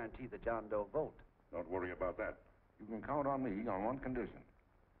you can guarantee the John Doe vote. Don't worry about that. You can count on me on one condition.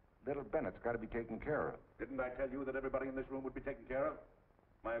 Little Bennett's got to be taken care of. Didn't I tell you that everybody in this room would be taken care of?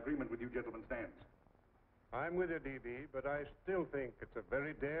 My agreement with you gentlemen stands. I'm with you, DB, but I still think it's a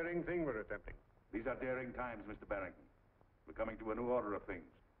very daring thing we're attempting. These are daring times, Mr. Barrington. We're coming to a new order of things.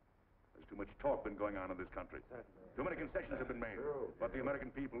 There's too much talk been going on in this country. Too many concessions have been made. What the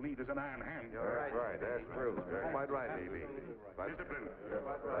American people need is an iron hand. That's right. That's true. You're quite right, A.B. Discipline.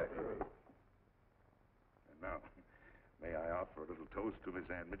 Right. And now, may I offer a little toast to Miss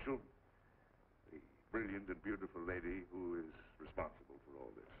Ann Mitchell, the brilliant and beautiful lady who is responsible for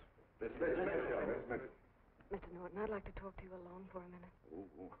all this. Miss Mitchell. Mr. Norton, I'd like to talk to you alone for a minute. Oh,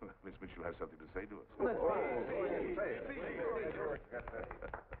 Miss Mitchell has something to say to us. Say it.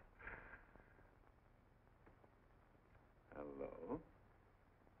 Hello?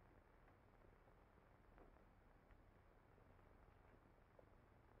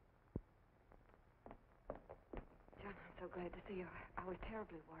 John, I'm so glad to see you. I was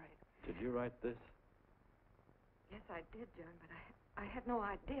terribly worried. Did you write this? Yes, I did, John, but I had no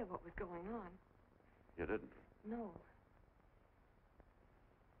idea what was going on. You didn't? No.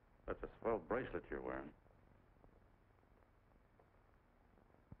 That's a swell bracelet you're wearing.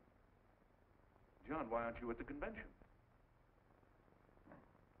 John, why aren't you at the convention?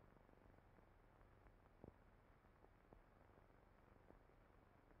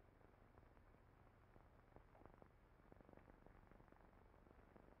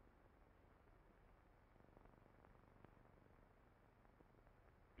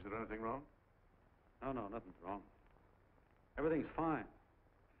 Is there anything wrong? No, nothing's wrong. Everything's fine.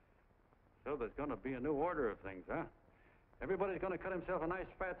 So there's going to be a new order of things, huh? Everybody's going to cut himself a nice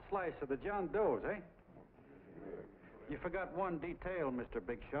fat slice of the John Does, eh? You forgot one detail, Mr.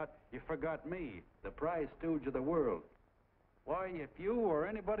 Big Shot. You forgot me, the prize stooge of the world. Why, if you or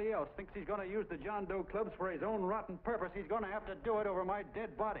anybody else thinks he's going to use the John Doe clubs for his own rotten purpose, he's going to have to do it over my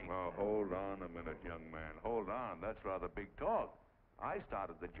dead body. Well, hold on a minute, young man. Hold on. That's rather big talk. I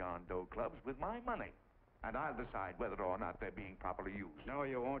started the John Doe clubs with my money. And I'll decide whether or not they're being properly used. No,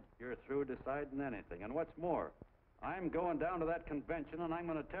 you won't. You're through deciding anything. And what's more, I'm going down to that convention, and I'm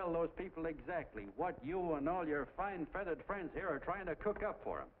going to tell those people exactly what you and all your fine-feathered friends here are trying to cook up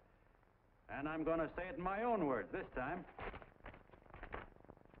for them. And I'm going to say it in my own words this time.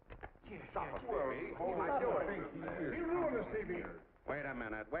 Stop it, baby. Hold my door. You ruined us, TV. Wait a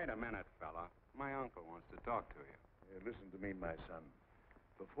minute, fella. My uncle wants to talk to you. Listen to me, my son.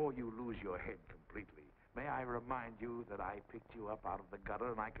 Before you lose your head completely, may I remind you that I picked you up out of the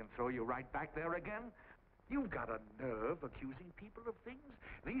gutter and I can throw you right back there again? You've got a nerve accusing people of things.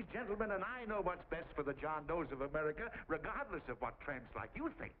 These gentlemen and I know what's best for the John Does of America, regardless of what tramps like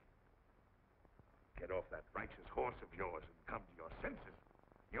you think. Get off that righteous horse of yours and come to your senses.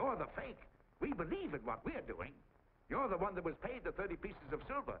 You're the fake. We believe in what we're doing. You're the one that was paid the 30 pieces of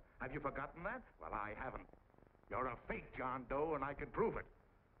silver. Have you forgotten that? Well, I haven't. You're a fake John Doe, and I can prove it.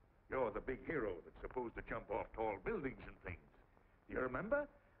 You're the big hero that's supposed to jump off tall buildings and things. Do you remember?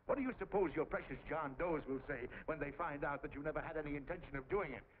 What do you suppose your precious John Does will say when they find out that you never had any intention of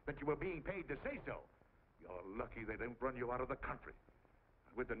doing it, that you were being paid to say so? You're lucky they don't run you out of the country.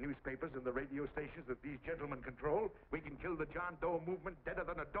 With the newspapers and the radio stations that these gentlemen control, we can kill the John Doe movement deader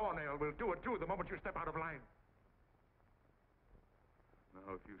than a doornail. We'll do it, too, the moment you step out of line.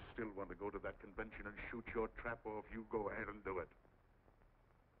 Now, if you still want to go to that convention and shoot your trap off, you go ahead and do it.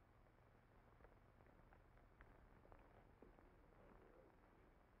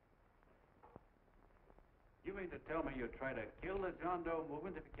 You mean to tell me you try to kill the John Doe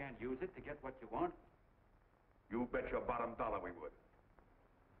movement if you can't use it to get what you want? You bet your bottom dollar we would.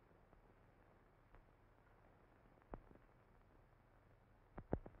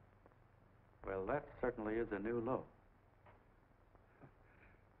 Well, that certainly is a new low.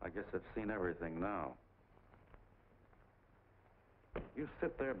 I guess I've seen everything now. You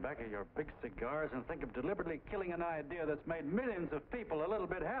sit there back of your big cigars and think of deliberately killing an idea that's made millions of people a little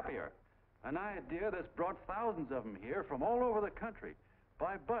bit happier. An idea that's brought thousands of them here from all over the country,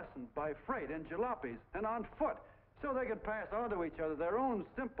 by bus and by freight and jalopies and on foot, so they could pass on to each other their own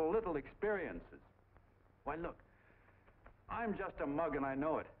simple little experiences. Why, look, I'm just a mug and I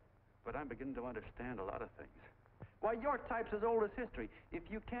know it, but I'm beginning to understand a lot of things. Why, your type's as old as history. If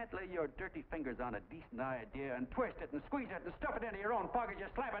you can't lay your dirty fingers on a decent idea and twist it and squeeze it and stuff it into your own pocket, you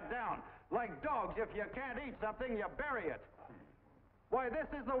slap it down. Like dogs, if you can't eat something, you bury it. Why, this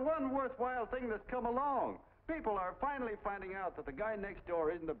is the one worthwhile thing that's come along. People are finally finding out that the guy next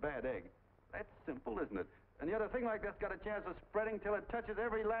door isn't a bad egg. That's simple, isn't it? And yet a thing like this got a chance of spreading till it touches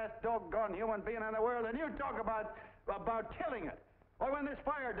every last doggone human being in the world, and you talk about killing it. Why, when this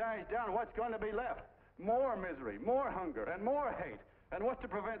fire dies down, what's going to be left? More misery, more hunger, and more hate. And what's to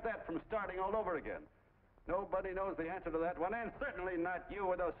prevent that from starting all over again? Nobody knows the answer to that one, and certainly not you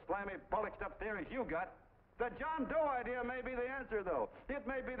with those slimy, bollocksed up theories you got. The John Doe idea may be the answer, though. It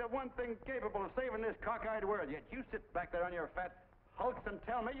may be the one thing capable of saving this cockeyed world. Yet you sit back there on your fat hulks and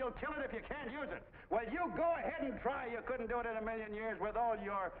tell me you'll kill it if you can't use it. Well, you go ahead and try. You couldn't do it in a million years with all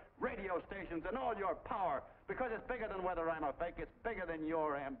your radio stations and all your power. Because it's bigger than whether I'm a fake. It's bigger than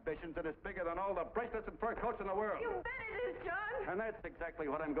your ambitions, and it's bigger than all the bracelets and fur coats in the world. You bet it is, John. And that's exactly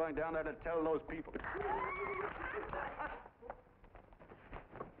what I'm going down there to tell those people.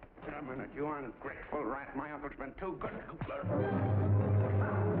 Wait a minute, you ungrateful rat. My uncle's been too good. He's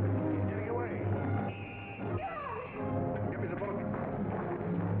getting away. Give me the book.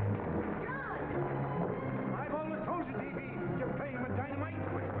 John! I've always told you, D.B. You're playing with dynamite.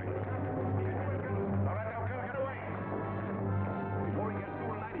 Wait. All right, now, get away. Before he gets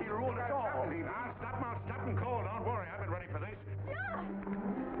through tonight, he'll rule us all. I'll stop him cold. Don't worry, I've been ready for this. John!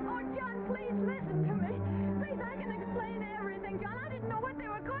 Oh, John, please listen to me. Please, I can explain everything, John. I didn't know what they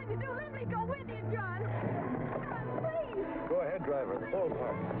were going to do. Let me go with you, John. John, please. Go ahead, driver. Full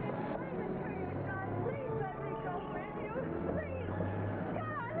park. Please let me go with you. Please.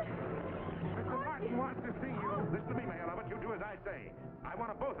 John! Mr. Martin wants to see you. Listen to me, Mayor Lovett. You do as I say. I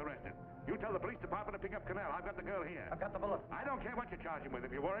want them both arrested. You tell the police department to pick up Connell. I've got the girl here. I've got the bullet. I don't care what you charge him with.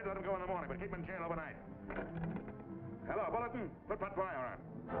 If you're worried, let him go in the morning, but keep him in jail overnight. Hello, Bulletin. Put wire on.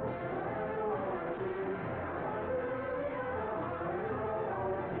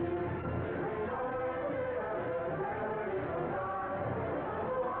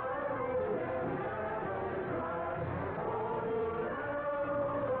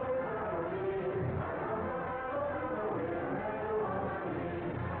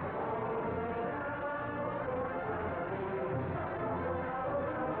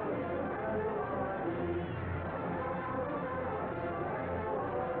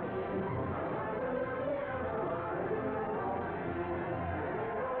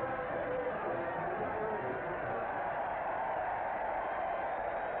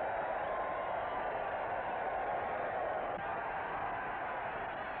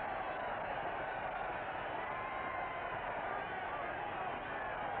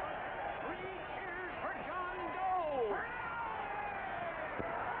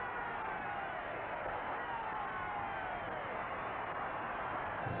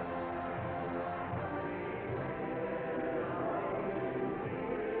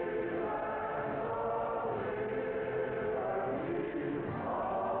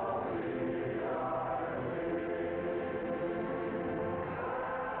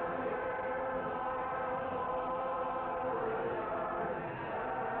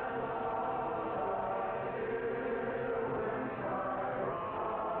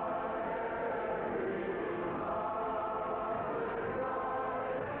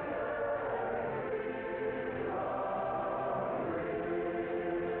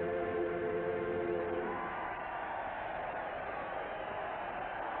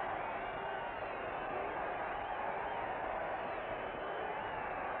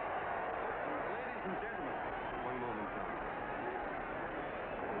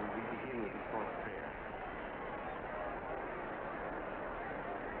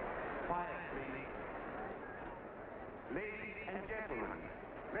 Ladies and gentlemen,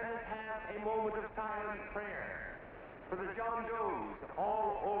 let us have a moment of silent prayer for the John Does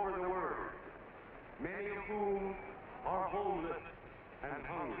all over the world, many of whom are homeless and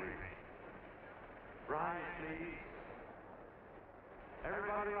hungry. Rise, please.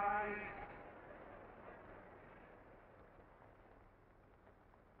 Everybody rise.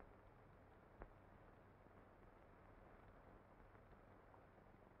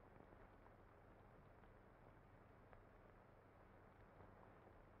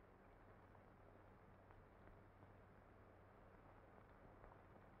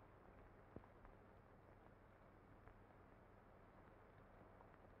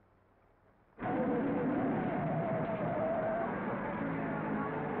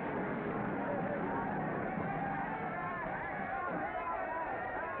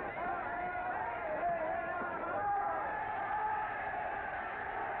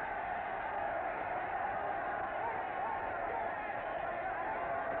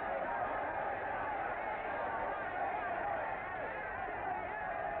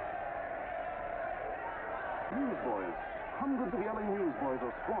 Newsboys. Hundreds of yelling newsboys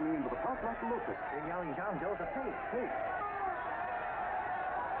are swarming into the park like locusts. They're yelling John Doe's a fake.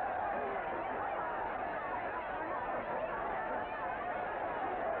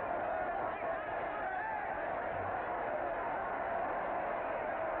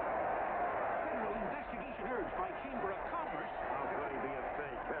 Federal investigation urged by Chamber of Commerce. How could he be a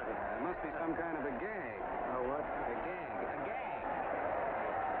fake, Kevin? It must be some kind of a gag. A what? A gag. A gag.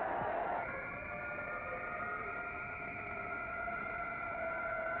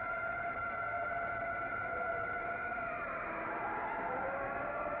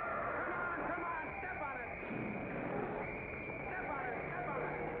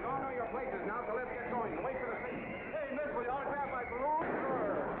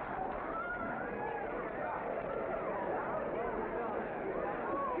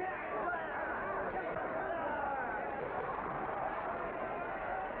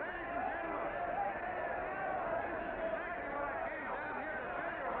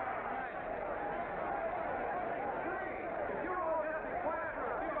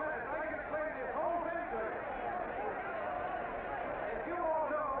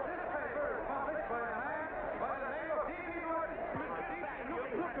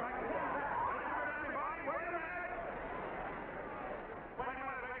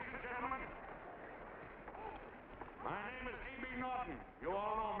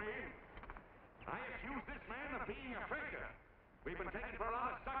 a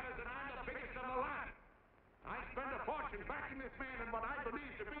lot of suckers, and I'm the biggest of the lot. I spend a fortune backing this man in what I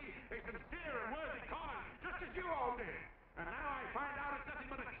believe to be a sincere and worthy cause, just as you all did. And now I find out it's nothing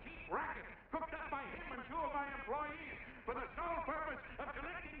but a cheap racket cooked up by him and two of my employees for the sole purpose of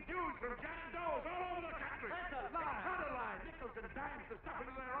collecting dues from John Does all over the country. That's a lie. It's not a lie. Nickels and dimes to stuff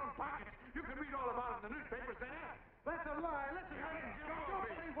into their own pockets. You can read all about it in the newspapers there. That's a lie. Listen,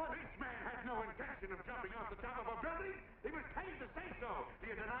 this man had no intention of jumping off the top of a building. He was paid to say so. Do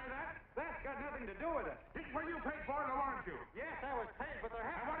you deny that? That's got nothing to do with it. Were you paid for it, or weren't you? Yes, I was paid, but there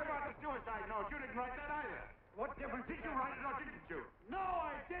And what about the suicide note? You didn't write that either. What difference? Did you write it or didn't you? No,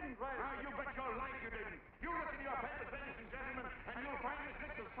 I didn't write it. Now, you bet your life you didn't. You look in your papers, ladies and gentlemen, and you'll find Miss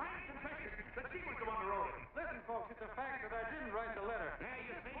Nichols' fine confession that she was the one who wrote it. Listen, folks, it's a fact that I didn't write the letter. There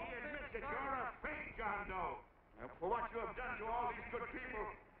you see, he admits that you're a fake John Doe. For what you have done to all these good people,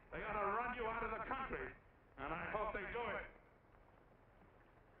 they ought to run you out of the country. And I hope they do it.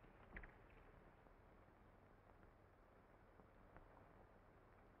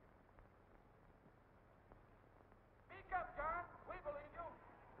 Speak up, John. We believe you.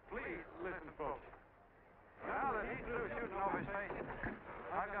 Please, listen, folks. Now that he's through shooting over his face,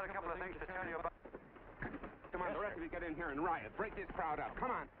 I've got a couple of things to tell you about. Come on, the rest of you get in here and riot. Break this crowd up.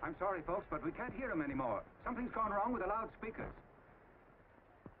 Come on. I'm sorry, folks, but we can't hear them anymore. Something's gone wrong with the loudspeakers.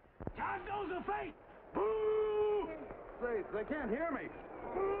 John Doe's a fake. Boo! They can't hear me.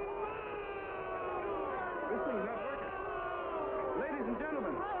 This thing's not working. Ladies and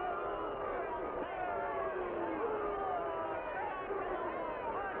gentlemen.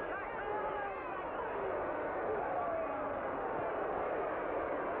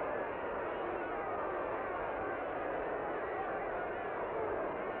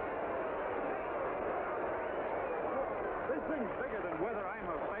 This thing's bigger than whether I'm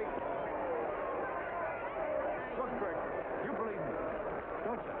a fake. Look, Crick, you believe me,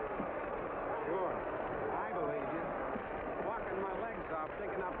 don't you? Sure. I believe you. Walking my legs off,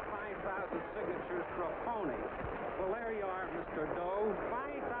 digging up 5,000 signatures for a phony. Well, there you are, Mr. Doe.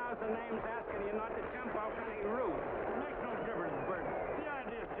 5,000 names asking you not to jump off any roof. It makes no difference, Bert. The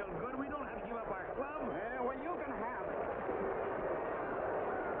idea's still good. We don't have to give up our club. Yeah, well, you can have it.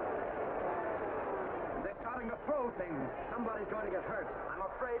 They're starting to throw things. Somebody's going to get hurt. I'm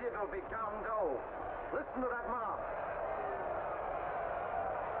afraid it'll be John Doe. Listen to that mob.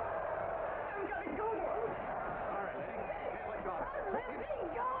 I'm gonna go. All right, lady. Hey, let go. Let me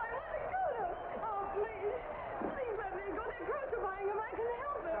go. I want to go. Oh, please. Please let me go. They're crucifying him. I can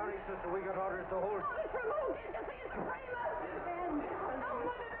help him. Sorry, sister, we got orders to hold. Oh, it's from who? Can't you see it's a frame up? And oh,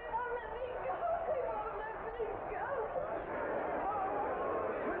 mother, they won't let me go. They won't let me go.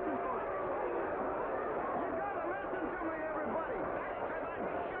 Listen, folks. You gotta listen to me, everybody. Back to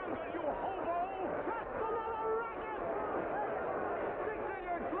that jungle, you hobo! Just another racket. Stick to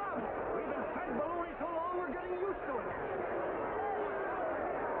your club. We've been fed baloney so long, we're getting used to it.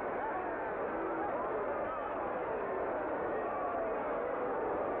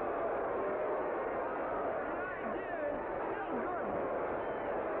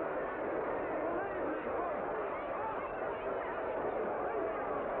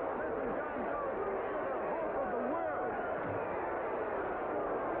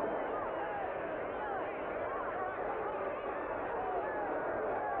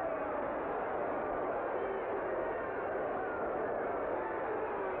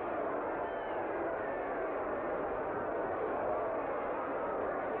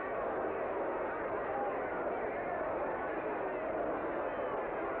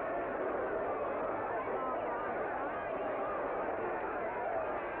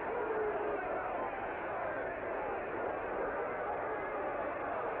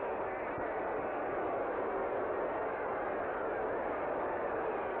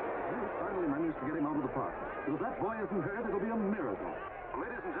 Finally managed to get him out of the park. If that boy isn't hurt, it'll be a miracle.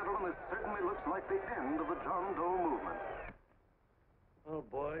 Ladies and gentlemen, this certainly looks like the end of the John Doe movement. Well,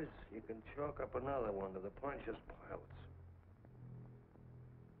 boys, you can chalk up another one to the Pontius Pilates.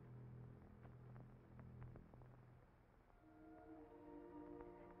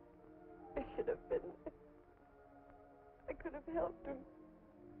 I should have been there. I could have helped him.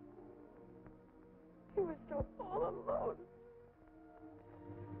 He was so all alone.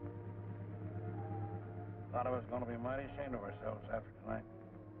 Thought I was going to be mighty ashamed of ourselves after tonight.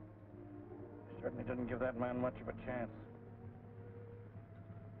 We certainly didn't give that man much of a chance.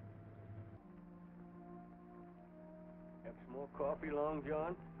 Have some more coffee, Long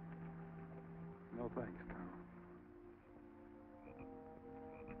John? No thanks, Carl.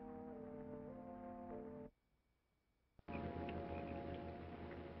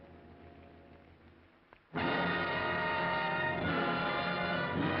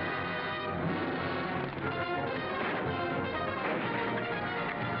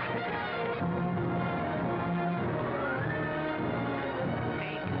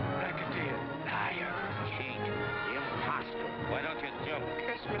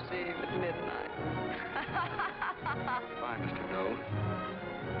 Eve at midnight. Bye, Mr. Doe.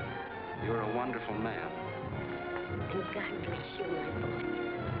 You're a wonderful man. And God bless you, my boy.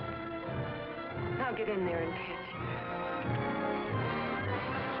 I'll get in there and catch you.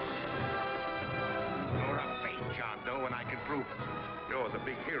 You're a fake John Doe, and I can prove it. You're the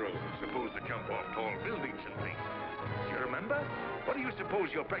big hero who's supposed to jump off tall buildings and things. Do you remember? What do you suppose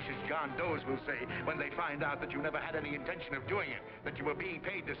your precious John Does will say when they find out that you never had any intention of doing it, that you were being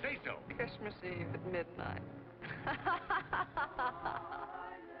paid to say so? Christmas Eve at midnight.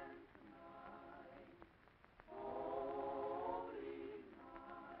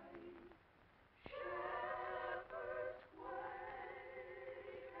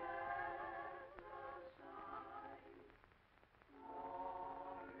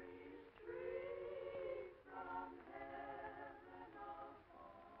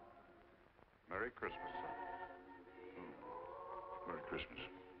 Merry Christmas, son. Merry Christmas.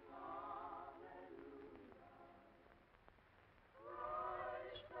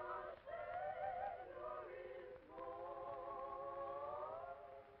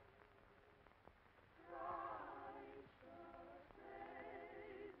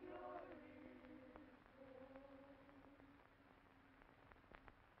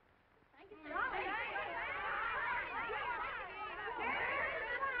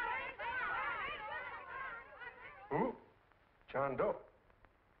 Who? John Doe.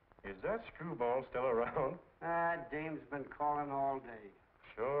 Is that screwball still around? Dame's been calling all day.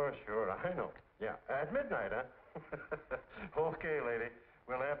 Sure, I know. Yeah, at midnight, huh? Okay, lady.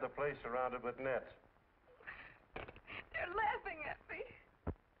 We'll have the place surrounded with nets. They're laughing at me.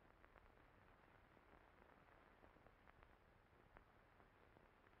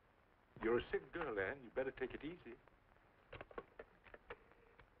 You're a sick girl, Anne. You better take it easy.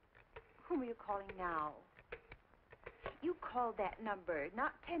 Whom are you calling now? You called that number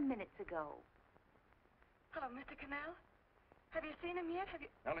not 10 minutes ago. Hello, Mr. Connell. Have you seen him yet? Have you...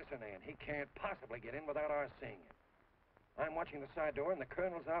 Now listen, Ann, he can't possibly get in without our seeing him. I'm watching the side door, and the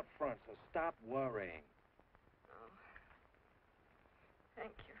colonel's out front, so stop worrying. Oh.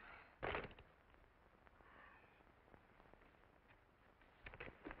 Thank you.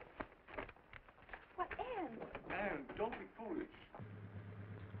 What, Anne? Anne, don't be foolish.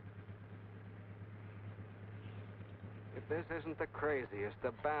 If this isn't the craziest,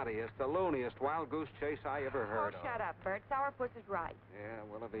 the battiest, the looniest wild goose chase I ever heard of. Shut up, Bert. Sourpuss is right. Yeah,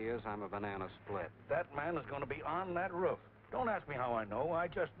 well, if he is, I'm a banana split. That man is going to be on that roof. Don't ask me how I know. I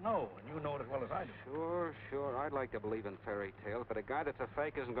just know, and you know it as well as I do. Sure. I'd like to believe in fairy tales, but a guy that's a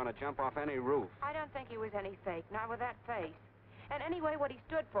fake isn't going to jump off any roof. I don't think he was any fake, not with that face. And anyway, what he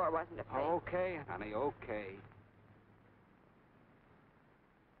stood for wasn't a fake. Okay, honey, okay.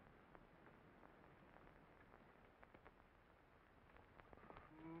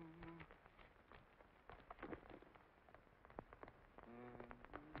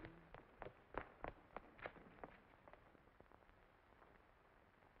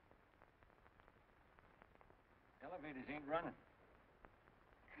 Elevators ain't running.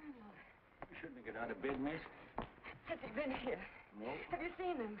 Colonel, You shouldn't get out of bed, miss. has he been here? No. Have you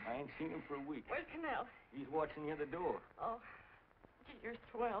seen him? I ain't seen him for a week. Where's Connell? He's watching the other door. Oh, gee, you're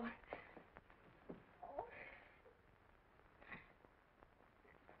swell.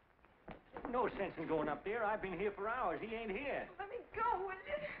 There's no sense in going up there. I've been here for hours. He ain't here. Let me go, will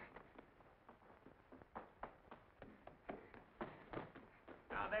you?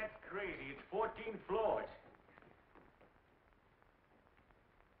 Now that's crazy. It's 14 floors.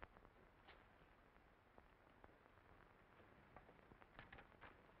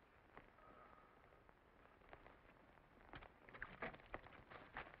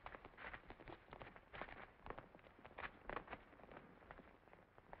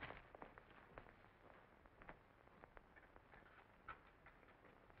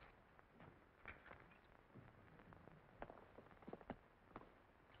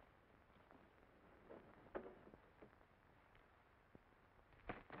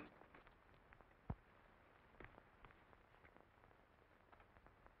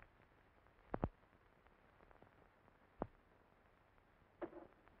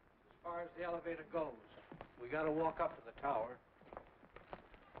 As far as the elevator goes, we got to walk up to the tower.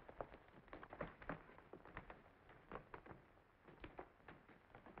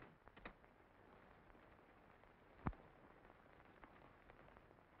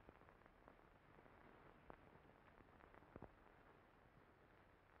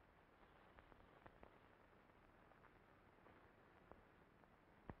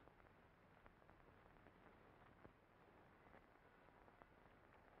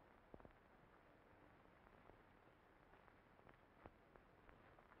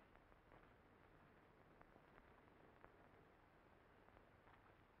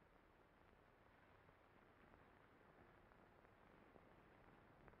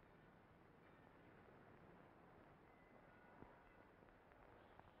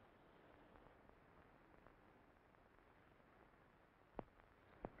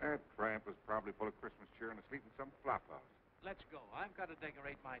 That tramp was probably full of Christmas cheer and asleep in some flop house. Let's go. I've got to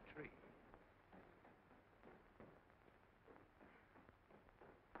decorate my tree.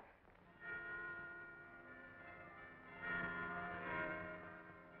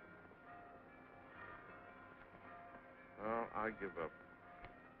 Well, I give up.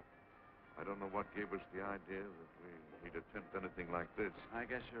 I don't know what gave us the idea that we'd attempt anything like this. I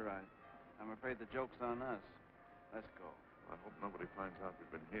guess you're right. I'm afraid the joke's on us. Let's go. I hope nobody finds out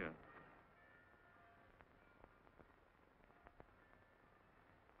we've been here.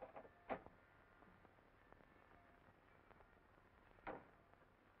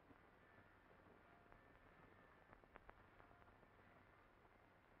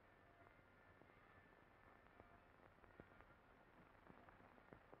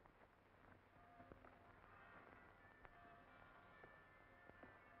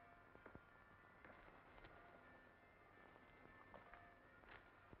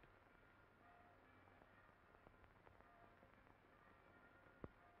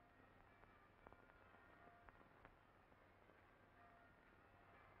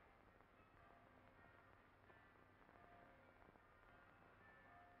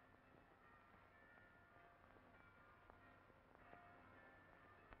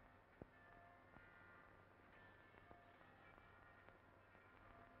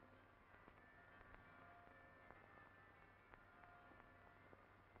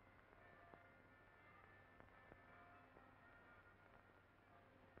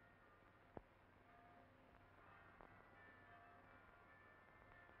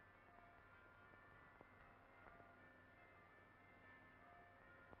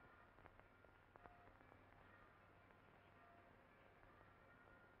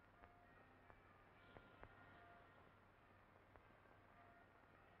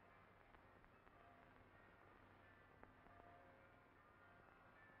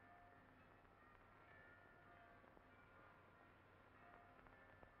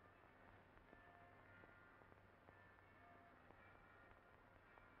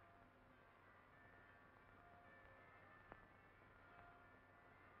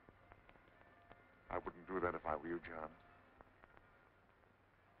 I wouldn't do that if I were you, John.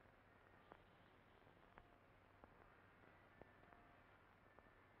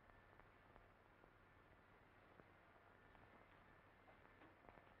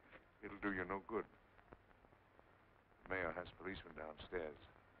 It'll do you no good. The mayor has policemen downstairs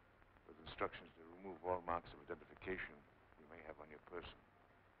with instructions to remove all marks of identification you may have on your person.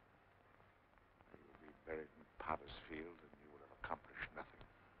 You will be buried in Potter's Field, and you will have accomplished nothing.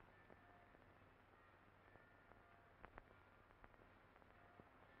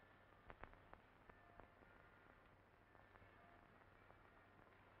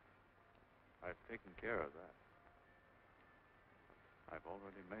 I've taken care of that. I've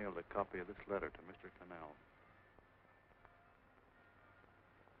already mailed a copy of this letter to Mr. Connell.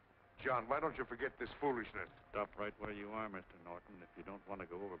 John, why don't you forget this foolishness? Stop right where you are, Mr. Norton, if you don't want to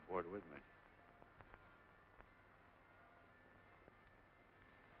go overboard with me.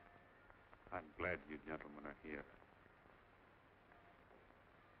 I'm glad you gentlemen are here.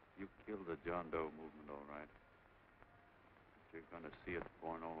 You killed the John Doe movement, all right. But you're going to see it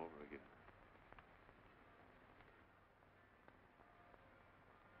born all over again.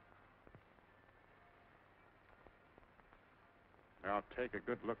 Now, take a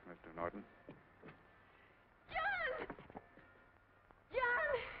good look, Mr. Norton. John!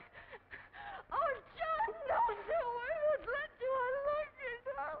 John! Oh, John, don't do it. I won't let you. I love you,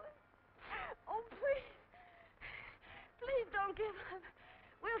 darling. Oh, please. Please don't give up.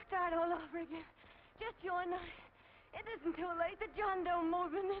 We'll start all over again. Just you and I. It isn't too late. The John Doe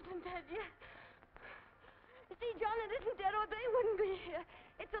movement isn't dead yet. You see, John, it isn't dead or they wouldn't be here.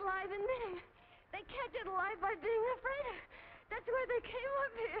 It's alive in them. They catch it alive by being afraid of it. That's why they came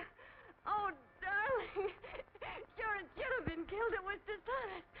up here. Oh, darling. Sure, it should have been killed. It was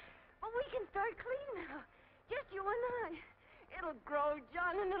dishonest. But we can start clean now. Just you and I. It'll grow,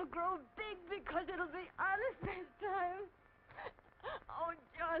 John, and it'll grow big because it'll be honest this time. Oh,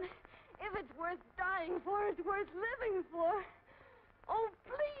 John, if it's worth dying for, it's worth living for. Oh,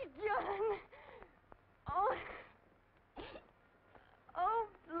 please, John. Oh. Oh,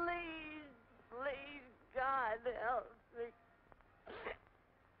 please, please, God, help me.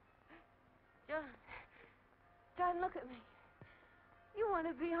 John, look at me. You want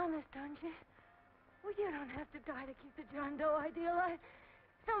to be honest, don't you? Well, you don't have to die to keep the John Doe idea alive.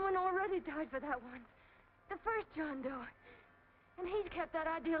 Someone already died for that one. The first John Doe. And he's kept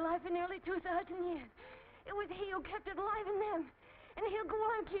that idea alive for nearly 2,000 years. It was he who kept it alive in them. And he'll go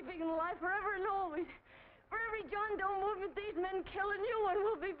on keeping it alive forever and always. For every John Doe movement these men kill, a new one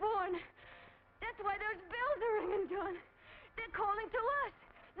will be born. That's why those bells are ringing, John. They're calling to us.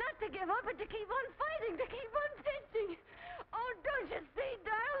 Not to give up, but to keep on fighting, to keep on pitching. Oh, don't you see,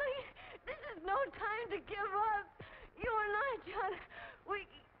 darling? This is no time to give up. You and I, John, we...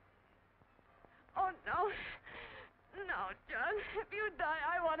 Oh, no. No, John. If you die,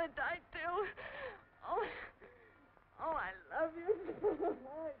 I want to die, too. Oh, I love you. Oh,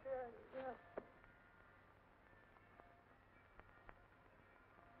 John, yeah.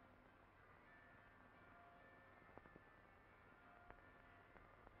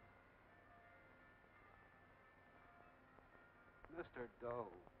 Mr. Doe,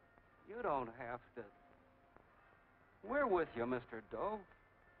 you don't have to. We're with you, Mr. Doe.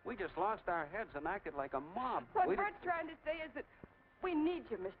 We just lost our heads and acted like a mob. What Bert's trying to say is that we need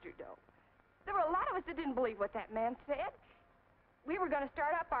you, Mr. Doe. There were a lot of us that didn't believe what that man said. We were going to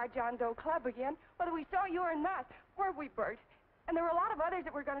start up our John Doe Club again, whether we saw you or not. Weren't we, Bert? And there were a lot of others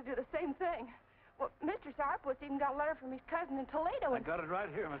that were going to do the same thing. Well, Mr. Sarpus even got a letter from his cousin in Toledo. I got it right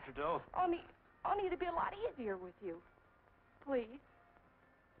here, Mr. Doe. Only it'd be a lot easier with you. Please.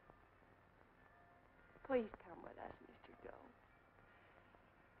 Please come with us, Mr. Doe.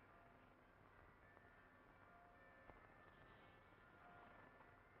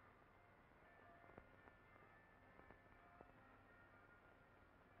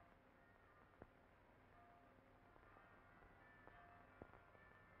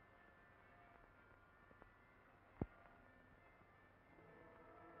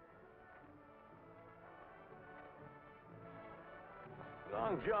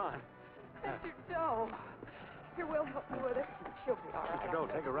 Long John. Mr. Doe. Here, we'll help you with it. She'll be all right. Mr. Doe,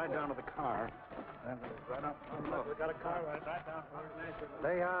 take her right down to the car. Right up. Look, we got a car right down.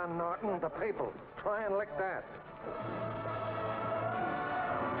 They are, Norton, the people. Try and lick that.